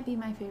that might be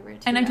my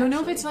favorite too, and I don't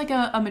know if it's like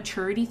a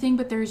maturity thing,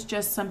 but there's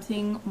just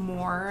something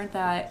more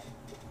that...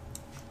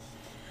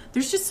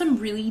 There's just some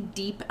really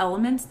deep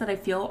elements that I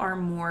feel are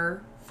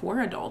more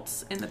for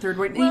adults in the third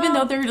one, even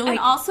though they're like... And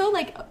also,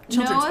 like,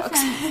 children's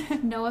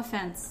books. No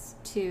offense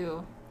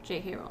to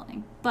J.K.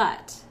 Rowling,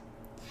 but...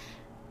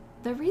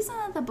 the reason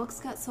that the books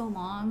got so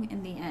long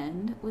in the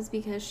end was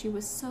because she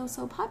was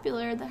so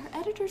popular that her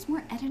editors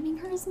weren't editing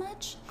her as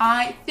much.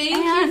 I thank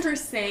you for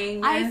saying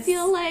this. I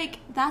feel like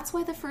that's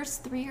why the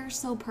first 3 are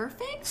so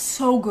perfect.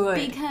 So good.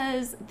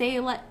 Because they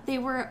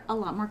were a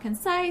lot more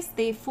concise.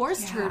 They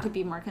forced her to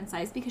be more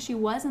concise because she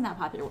wasn't that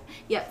popular.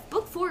 Yeah,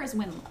 book 4 is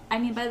when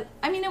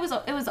it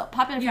was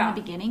popular from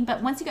the beginning,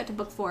 but once you got to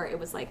book 4, it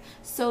was like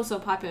so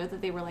popular that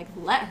they were like,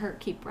 let her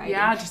keep writing.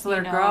 Yeah, just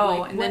let her grow.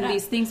 Like, and then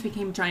these things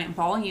became giant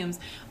volumes.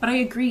 But I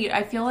agree.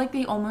 I feel like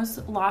they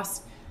almost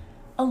lost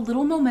a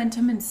little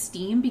momentum and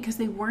steam because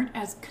they weren't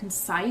as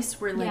concise,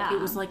 where like it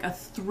was like a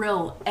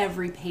thrill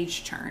every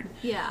page turn.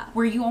 Yeah.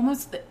 Where you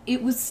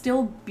it was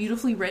still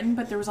beautifully written,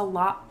 but there was a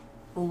lot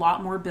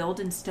more build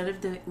instead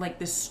of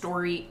this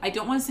story. I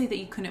don't want to say that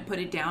you couldn't put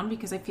it down,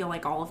 because I feel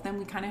like all of them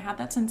we kind of had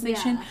that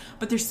sensation. Yeah.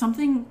 But there's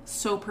something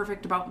so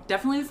perfect about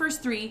definitely the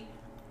first 3.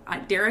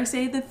 Dare I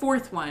say the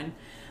 4th one.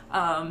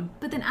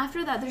 But then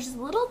after that, there's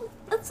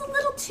it's a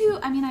little too,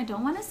 I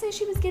don't want to say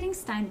she was getting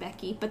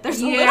Steinbecky, but there's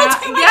a little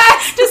too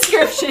much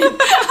description.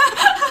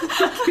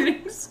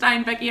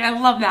 Steinbecky, I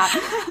love that.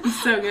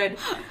 It's so good.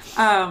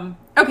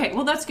 Okay,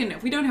 well that's good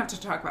enough. We don't have to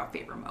talk about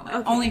favorite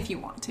moment, only if you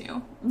want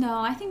to. No,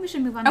 I think we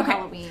should move on to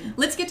Halloween.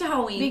 Let's get to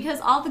Halloween. Because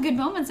all the good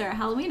moments are at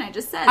Halloween, I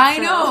just said. I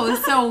know,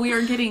 so we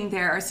are getting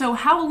there. So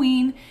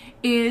Halloween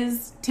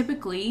is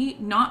typically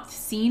not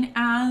seen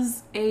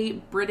as a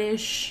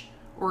British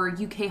or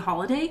UK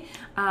holiday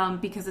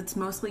because it's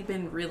mostly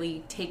been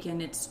really taken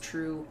its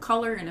true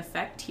color and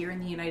effect here in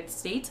the United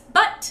States.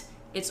 But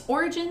its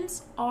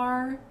origins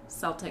are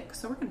Celtic,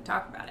 so we're going to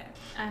talk about it.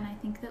 And I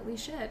think that we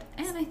should.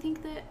 And I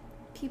think that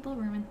people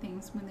ruin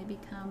things when they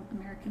become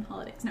American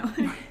holidays. No.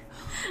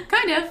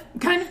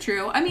 Kind of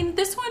true. I mean,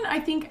 this one, I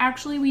think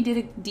actually we did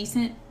a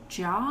decent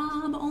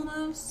job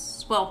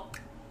almost. Well,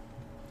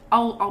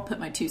 I'll put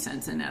my 2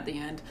 cents in at the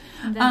end.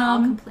 And then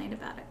I'll complain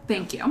about it.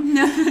 Thank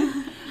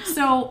you.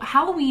 So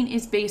Halloween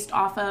is based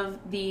off of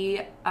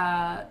the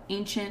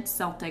ancient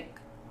Celtic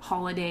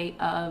holiday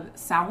of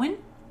Samhain,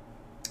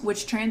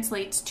 which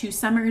translates to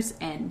summer's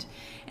end,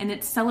 and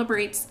it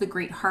celebrates the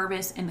great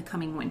harvest and the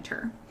coming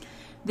winter.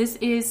 This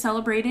is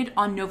celebrated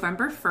on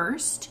November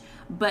 1st,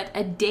 but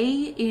a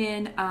day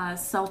in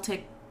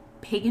Celtic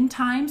pagan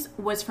times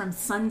was from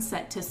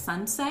sunset to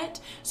sunset,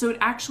 so it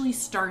actually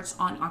starts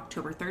on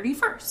October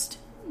 31st.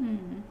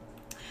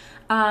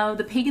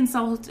 The pagan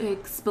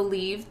Celtics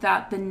believed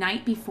that the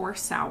night before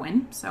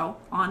Samhain, so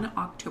on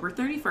October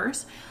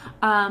 31st,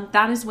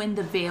 that is when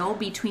the veil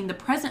between the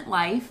present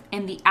life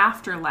and the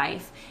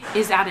afterlife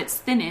is at its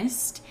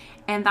thinnest,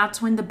 and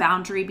that's when the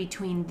boundary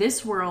between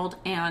this world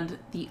and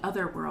the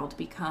other world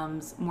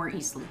becomes more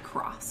easily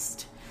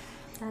crossed.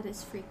 That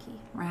is freaky.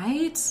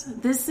 Right?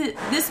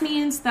 This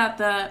means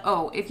that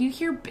if you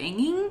hear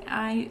banging,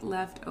 I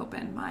left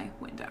open my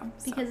window.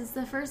 Because it's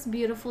the first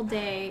beautiful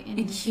day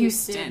in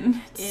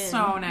Houston. In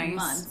so nice.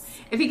 Months.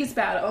 If it gets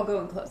bad, I'll go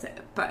and close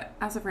it. But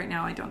as of right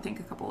now, I don't think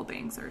a couple of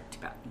bangs are too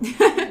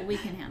bad. We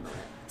can handle it.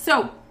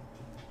 So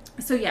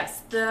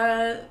yes,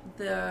 the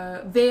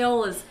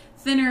veil is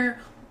thinner.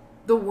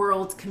 The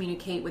worlds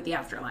communicate with the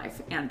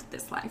afterlife and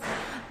this life.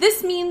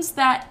 This means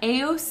that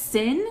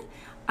Eosin,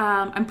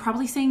 I'm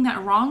probably saying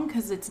that wrong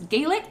because it's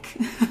Gaelic,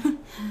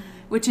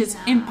 which is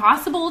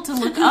impossible to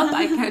look up.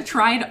 I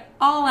tried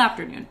all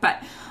afternoon.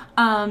 But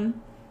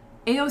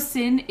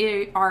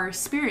Eosin are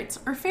spirits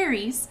or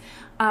fairies,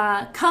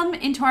 come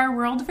into our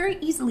world very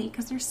easily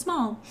because they're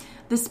small.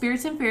 The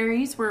spirits and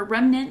fairies were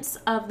remnants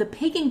of the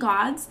pagan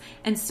gods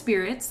and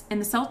spirits,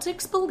 and the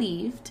Celtics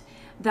believed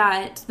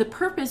that the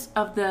purpose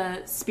of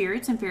the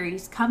spirits and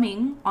fairies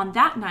coming on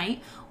that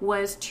night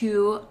was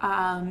to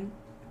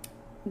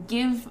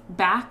give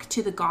back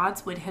to the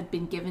gods what had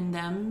been given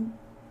them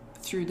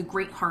through the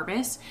great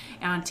harvest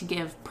and to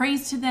give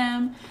praise to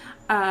them.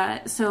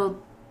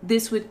 So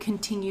this would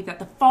continue that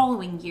the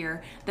following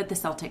year that the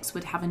Celtics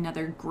would have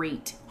another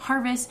great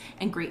harvest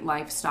and great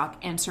livestock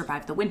and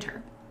survive the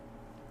winter.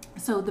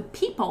 So the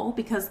people,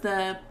 because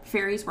the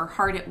fairies were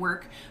hard at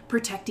work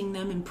protecting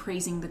them and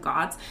praising the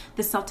gods,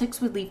 the Celtics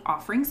would leave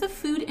offerings of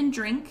food and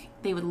drink.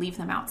 They would leave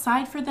them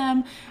outside for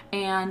them.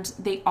 And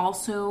they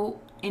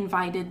also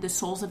invited the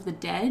souls of the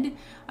dead,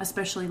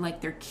 especially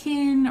like their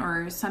kin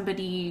or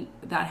somebody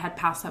that had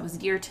passed that was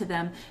dear to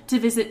them, to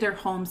visit their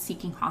homes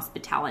seeking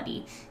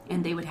hospitality.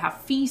 And they would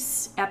have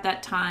feasts at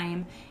that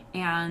time,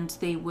 and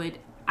they would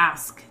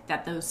ask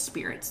that those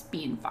spirits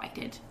be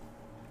invited.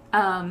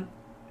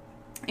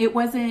 It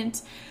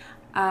wasn't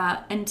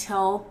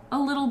until a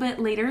little bit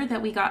later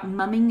that we got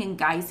mumming and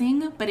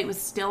guising, but it was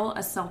still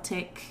a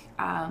Celtic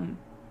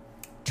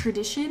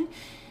tradition.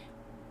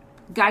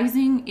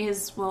 Guising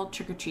is,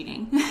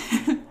 trick-or-treating.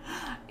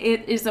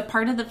 It is a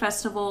part of the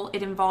festival.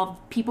 It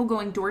involved people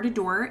going door to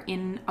door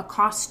in a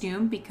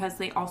costume because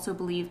they also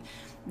believed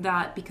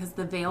that because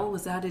the veil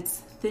was at its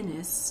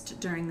thinnest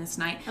during this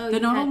night,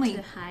 that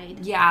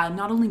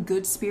not only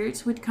good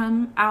spirits would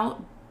come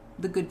out,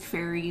 the good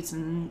fairies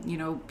and,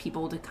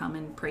 people to come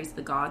and praise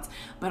the gods,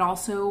 but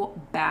also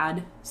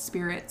bad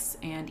spirits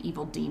and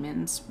evil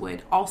demons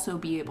would also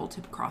be able to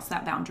cross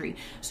that boundary.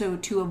 So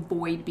to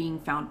avoid being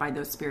found by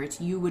those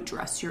spirits, you would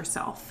dress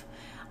yourself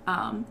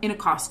in a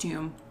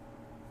costume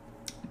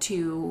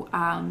to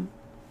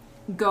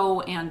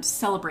go and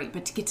celebrate.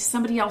 But to get to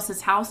somebody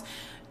else's house,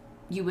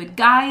 you would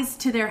guise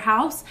to their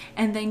house,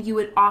 and then you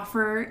would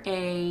offer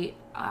a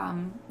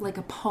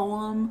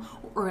poem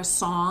or a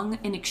song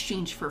in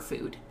exchange for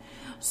food.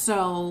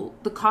 So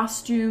the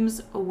costumes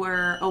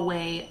were a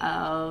way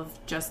of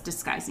just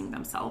disguising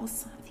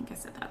themselves. I think I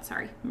said that.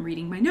 Sorry. I'm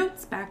reading my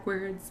notes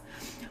backwards.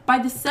 By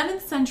the 7th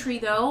century,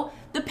 though,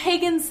 the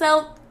pagan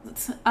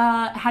Celts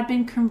had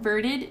been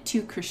converted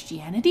to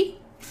Christianity.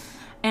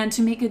 And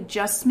to make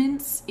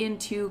adjustments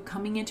into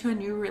coming into a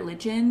new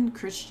religion,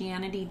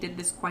 Christianity did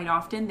this quite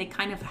often. They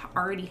kind of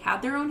already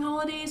had their own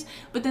holidays,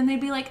 but then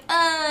they'd be like,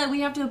 we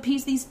have to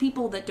appease these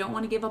people that don't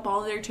want to give up all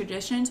of their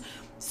traditions.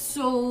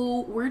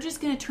 So we're just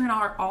going to turn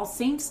our All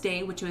Saints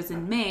Day, which was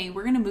in May,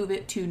 we're going to move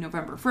it to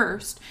November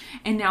 1st.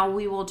 And now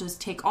we will just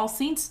take All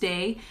Saints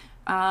Day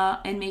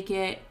and make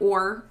it,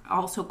 or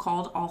also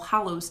called All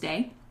Hallows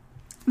Day,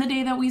 the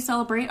day that we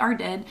celebrate our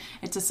dead.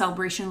 It's a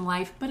celebration of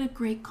life, but a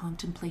great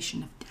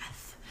contemplation of death.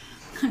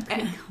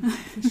 Okay.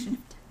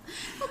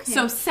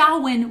 So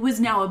Samhain was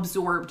now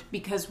absorbed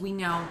because we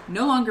now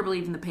no longer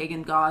believe in the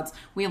pagan gods.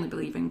 We only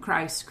believe in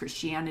Christ.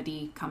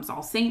 Christianity comes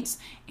All Saints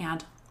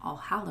and All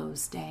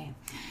Hallows Day.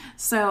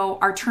 So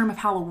our term of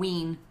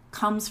Halloween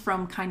comes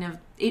from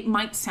it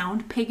might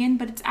sound pagan,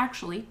 but it's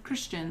actually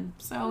Christian.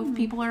 So if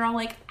people are all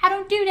like, I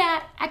don't do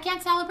that, I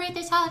can't celebrate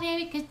this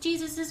holiday because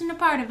Jesus isn't a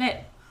part of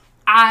it,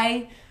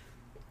 I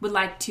would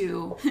like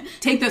to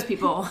take those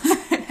people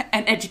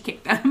and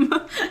educate them.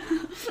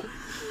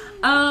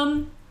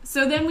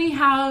 So then we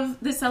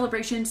have the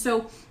celebration.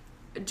 So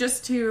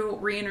just to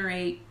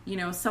reiterate,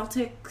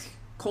 Celtic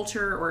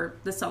culture, or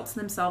the Celts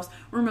themselves,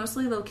 were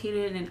mostly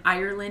located in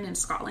Ireland and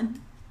Scotland.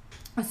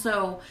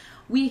 So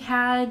we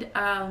had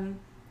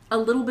a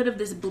little bit of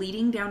this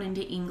bleeding down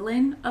into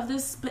England of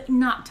this, but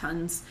not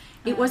tons.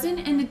 It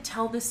wasn't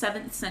until the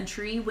 7th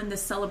century when the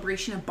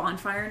celebration of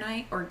Bonfire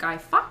Night, or Guy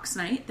Fawkes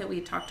Night, that we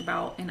had talked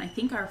about in, I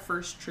think, our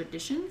first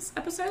traditions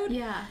episode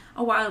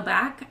a while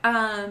back,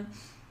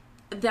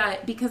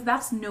 that because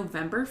that's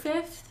November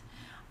 5th,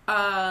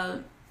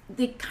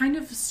 they kind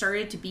of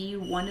started to be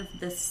one of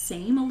the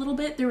same a little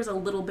bit. There was a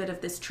little bit of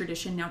this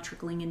tradition now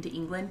trickling into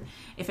England.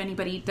 If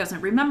anybody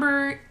doesn't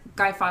remember,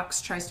 Guy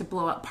Fawkes tries to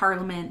blow up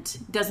Parliament,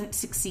 doesn't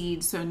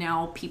succeed, so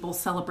now people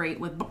celebrate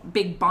with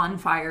big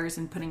bonfires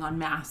and putting on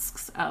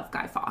masks of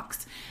Guy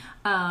Fawkes.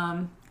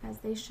 As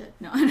they should.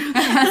 No.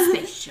 As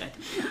they should.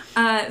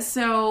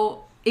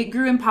 So it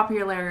grew in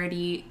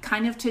popularity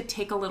kind of to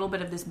take a little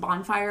bit of this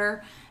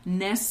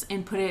bonfire-ness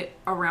and put it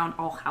around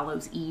All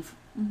Hallows Eve.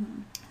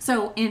 Mm-hmm.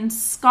 So in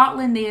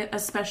Scotland, they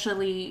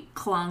especially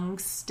clung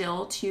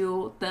still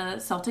to the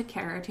Celtic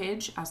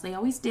heritage, as they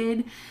always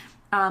did,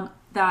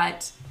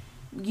 that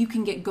you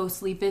can get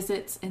ghostly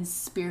visits and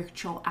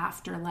spiritual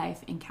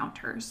afterlife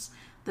encounters.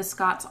 The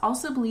Scots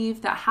also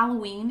believe that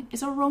Halloween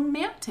is a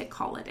romantic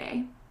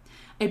holiday,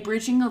 a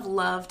bridging of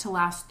love to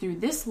last through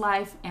this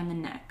life and the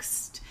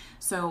next.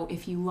 So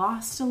if you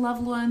lost a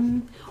loved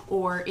one,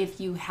 or if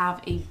you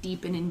have a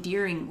deep and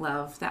endearing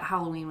love, that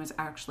Halloween was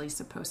actually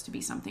supposed to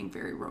be something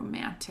very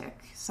romantic.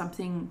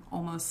 Something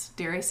almost,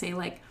 dare I say,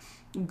 like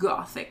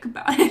gothic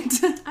about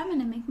it. I'm going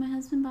to make my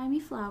husband buy me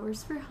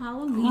flowers for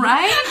Halloween.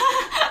 Right?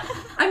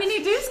 I mean,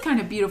 it is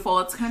kind of beautiful.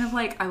 It's kind of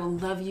like, I will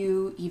love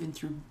you even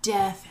through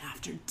death,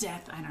 after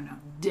death. I don't know,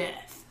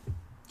 death.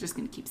 Just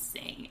going to keep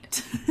saying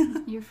it.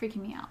 You're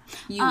freaking me out.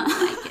 You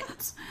like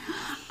it.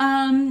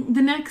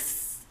 The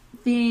next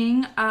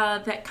thing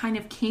that kind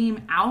of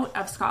came out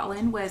of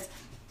Scotland was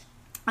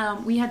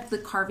we had the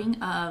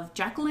carving of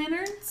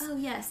jack-o'-lanterns. Oh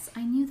yes,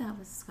 I knew that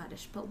was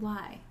Scottish, but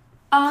why?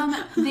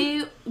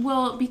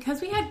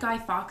 Because we had Guy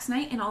Fawkes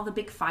Night and all the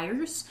big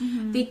fires,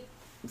 they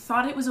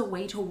thought it was a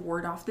way to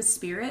ward off the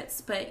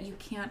spirits, but you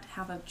can't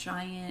have a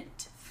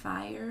giant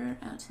fire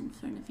out in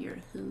front of your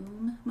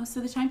home most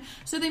of the time.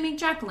 So they make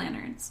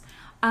jack-o'-lanterns.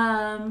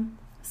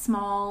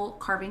 Small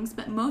carvings,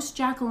 but most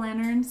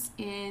jack-o'-lanterns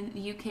in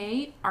the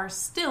UK are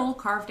still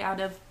carved out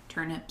of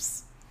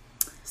turnips.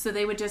 So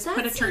they would just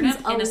put a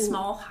turnip in a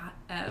small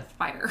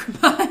fire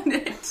behind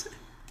it.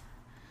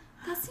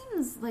 That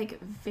seems like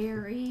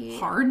very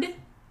hard.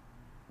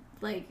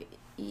 Like,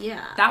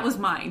 yeah. That was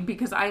mine,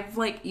 because I've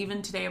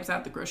even today I was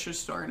at the grocery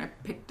store and I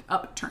picked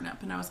up a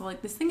turnip and I was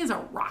like, this thing is a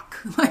rock.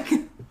 Like,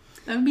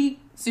 that would be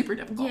super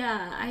difficult.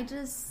 Yeah, I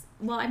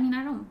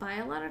don't buy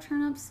a lot of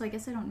turnips, so I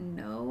guess I don't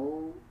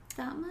know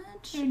that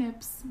much.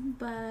 Turnips.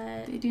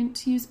 But they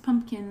didn't use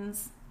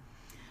pumpkins.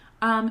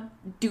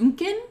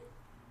 Duncan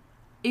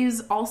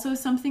is also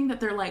something that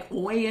they're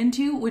way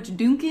into, which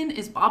Duncan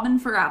is bobbing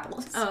for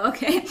apples. Oh,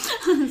 okay.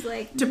 I was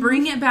like, to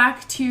bring it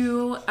back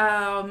to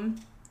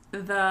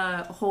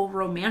the whole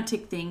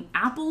romantic thing,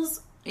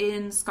 apples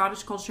in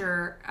Scottish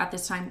culture at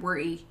this time were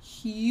a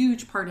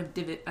huge part of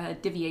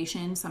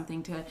divination,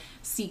 something to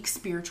seek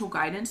spiritual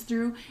guidance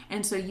through.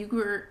 And so you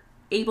were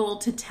able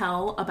to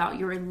tell about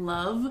your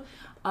love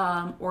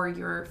or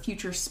your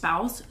future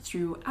spouse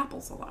through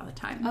apples a lot of the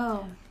time.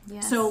 Oh,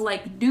 yes. So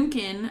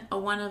Duncan,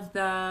 one of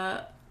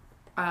the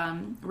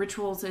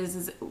rituals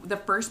is the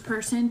first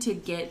person to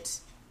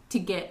get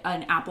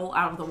an apple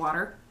out of the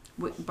water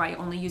by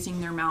only using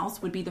their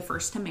mouths would be the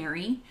first to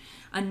marry.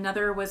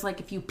 Another was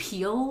if you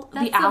peel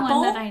the apple, the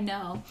one that I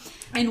know,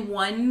 in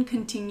one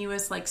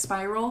continuous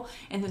spiral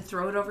and then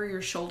throw it over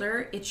your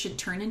shoulder, it should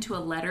turn into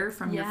a letter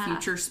from your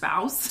future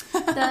spouse.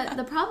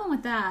 The problem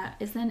with that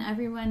is then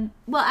everyone,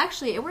 well,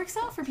 actually it works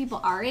out for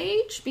people our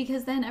age,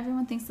 because then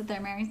everyone thinks that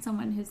they're marrying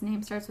someone whose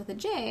name starts with a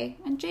J,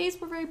 and J's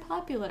were very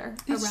popular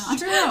around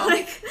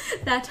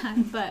that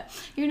time. But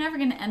you're never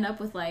going to end up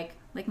with like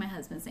my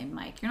husband's name,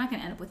 Mike. You're not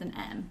going to end up with an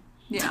M.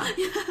 Yeah,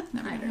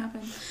 never going to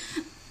happen.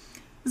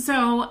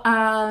 So,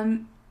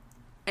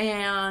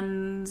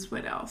 and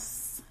what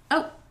else?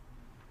 Oh,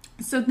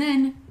 so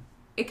then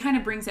it kind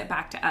of brings it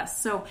back to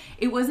us. So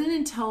it wasn't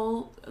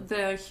until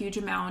the huge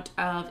amount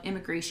of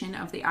immigration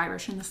of the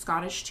Irish and the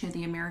Scottish to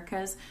the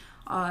Americas,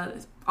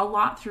 a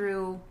lot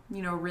through,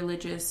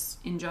 religious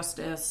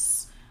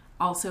injustice,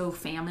 also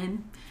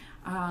famine.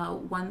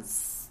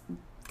 Once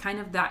kind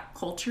of that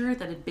culture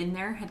that had been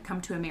there had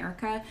come to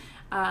America,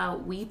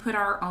 we put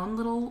our own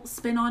little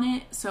spin on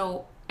it.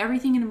 So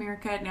everything in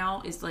America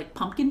now is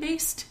pumpkin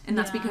based, and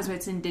that's because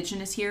it's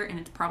indigenous here, and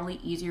it's probably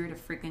easier to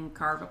freaking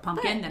carve a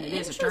pumpkin than it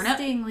is a turnip.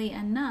 Interestingly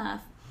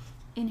enough,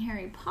 in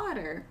Harry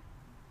Potter,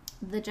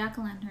 The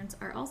jack-o'-lanterns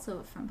are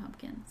also from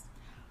pumpkins.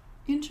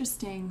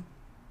 Interesting.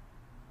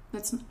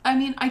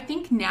 I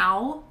think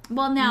now...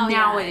 Well,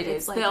 now it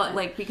is.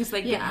 Because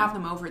they have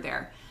them over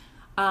there.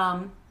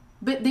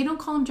 But they don't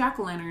call them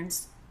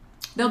jack-o'-lanterns.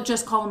 They'll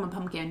just call them a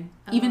pumpkin,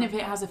 even if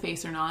it has a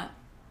face or not.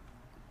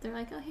 They're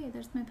like, oh, hey,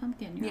 there's my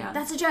pumpkin. You're like,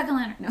 that's a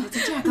jack-o'-lantern. No, it's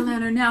a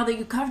jack-o'-lantern now that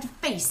you carved a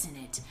face in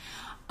it.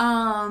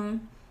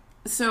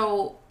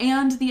 So,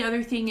 and the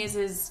other thing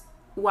is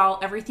while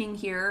everything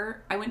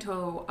here, I went to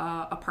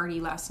a party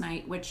last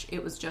night, which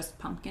it was just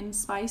pumpkin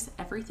spice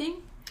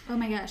everything. Oh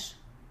my gosh.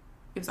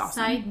 It was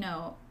awesome. Side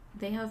note,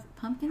 they have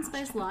pumpkin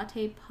spice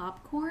latte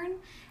popcorn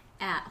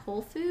at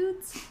Whole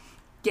Foods.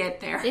 Get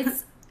there.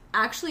 It's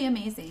actually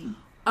amazing.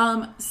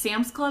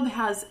 Sam's Club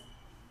has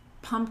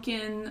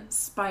pumpkin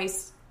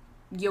spice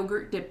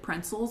yogurt dipped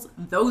pretzels.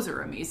 Those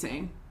are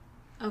amazing.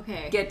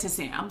 Okay. Get to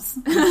Sam's.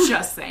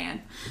 Just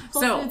saying.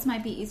 Whole Foods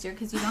might be easier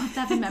because you don't have to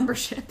have a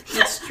membership.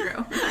 It's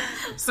true.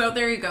 So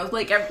there you go.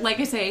 Like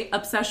I say,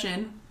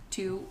 obsession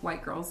to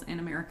white girls in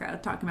America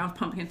talking about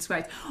pumpkin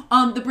spice.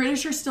 The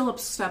British are still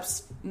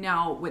obsessed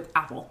now with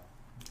apple.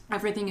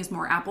 Everything is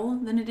more apple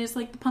than it is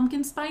like the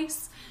pumpkin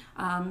spice.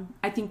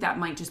 I think that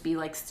might just be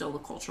like still the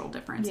cultural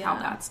difference, how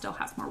that still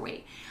has more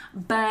weight.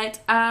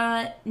 But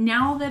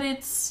now that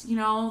it's,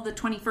 the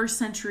 21st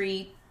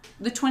century,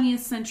 the 20th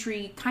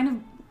century, kind of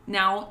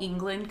now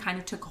England kind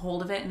of took a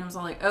hold of it and it was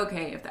all like,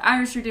 okay, if the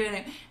Irish are doing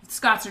it, if the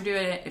Scots are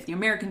doing it, if the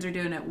Americans are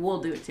doing it, we'll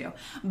do it too.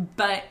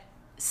 But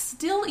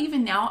still,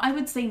 even now, I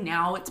would say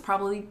now it's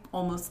probably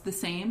almost the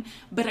same,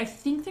 but I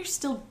think there's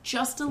still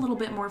just a little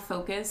bit more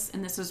focus,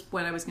 and this is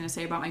what I was going to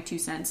say about my 2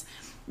 cents,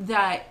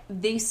 that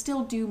they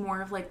still do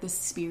more of like the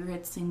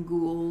spirits and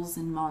ghouls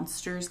and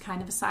monsters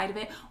kind of a side of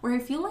it, where I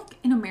feel like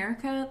in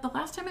America, the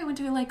last time I went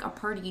to like a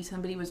party,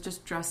 somebody was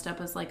just dressed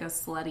up as like a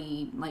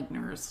slutty like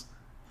nurse.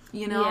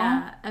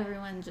 Yeah,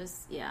 everyone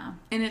just, yeah.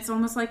 And it's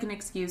almost like an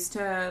excuse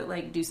to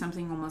like do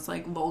something almost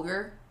like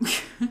vulgar.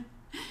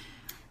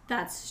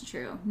 That's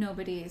true.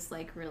 Nobody's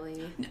like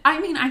really... I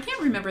mean, I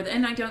can't remember that,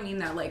 and I don't mean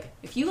that. Like,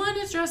 if you want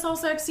to dress all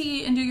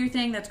sexy and do your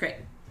thing, that's great.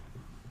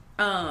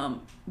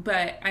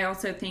 But I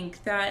also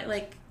think that,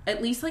 like,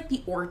 at least like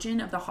the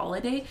origin of the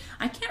holiday,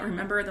 I can't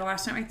remember the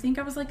last time. I think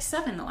I was like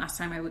 7 the last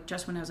time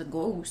just when I was a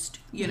ghost,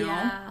 you know?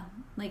 Yeah,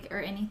 like, or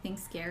anything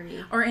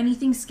scary.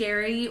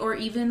 Or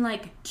even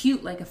like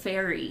cute, like a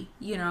fairy,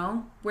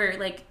 where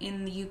like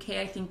in the UK,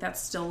 I think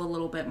that's still a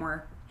little bit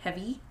more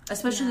heavy,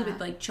 especially with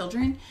like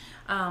children.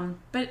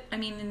 But I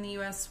mean, in the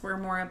US, we're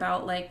more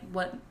about like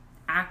what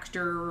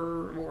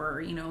actor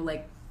or,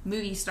 like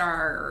movie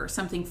star or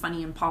something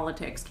funny in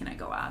politics can I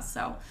go as.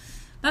 So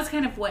that's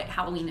kind of what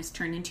Halloween has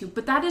turned into.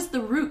 But that is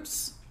the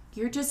roots.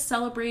 You're just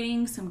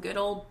celebrating some good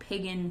old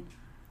pagan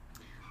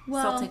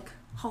Celtic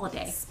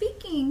holiday.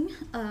 Speaking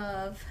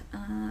of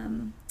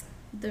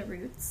the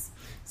roots,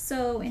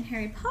 so in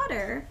Harry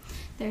Potter,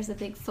 there's a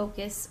big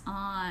focus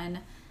on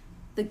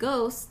the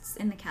ghosts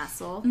in the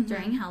castle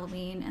during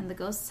Halloween, and the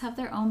ghosts have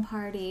their own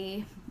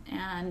party,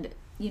 and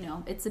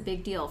it's a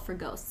big deal for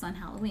ghosts on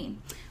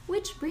Halloween,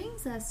 which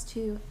brings us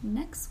to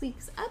next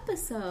week's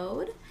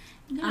episode.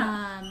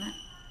 Are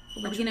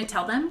we going to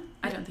tell them?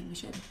 I don't think we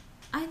should.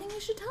 I think we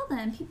should tell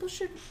them. People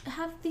should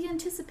have the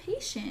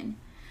anticipation.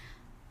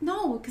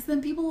 No, because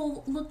then people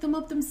will look them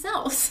up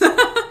themselves. No,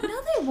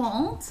 they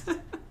won't.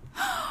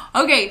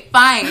 Okay,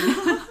 fine.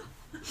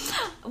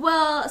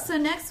 Well, so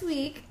next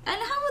week, and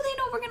how will they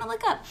know we're going to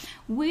look up?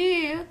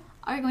 We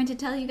are going to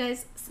tell you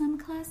guys some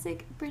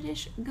classic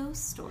British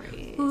ghost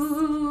stories.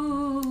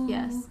 Ooh.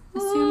 Yes.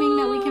 Assuming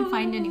that we can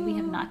find any. We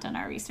have not done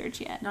our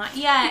research yet. Not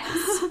yet.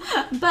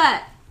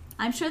 But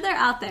I'm sure they're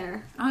out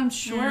there. I'm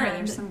sure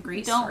there's some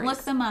great Don't stories.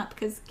 look them up,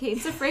 because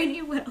Kate's afraid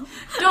you will.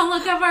 Don't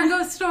look up our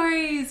ghost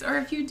stories. Or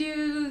if you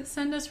do,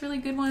 send us really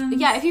good ones.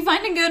 Yeah, if you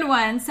find a good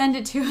one, send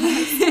it to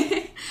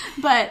us.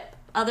 But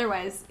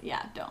otherwise,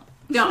 yeah, don't.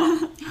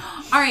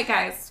 All right,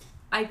 guys.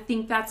 I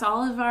think that's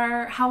all of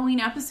our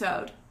Halloween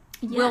episode.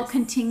 Yes. We'll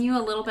continue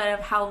a little bit of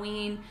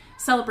Halloween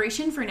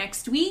celebration for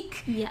next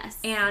week. Yes.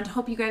 And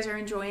hope you guys are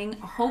enjoying,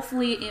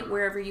 hopefully,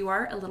 wherever you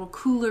are, a little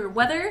cooler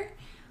weather.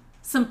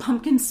 Some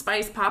pumpkin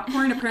spice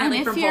popcorn,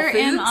 apparently from Whole Foods. And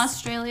if you're in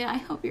Australia, I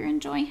hope you're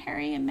enjoying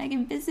Harry and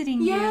Meghan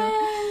visiting you.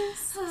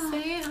 Yes.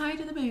 Say hi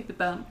to the baby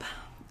bump.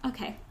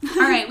 Okay.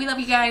 All right. We love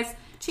you guys.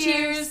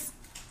 Cheers.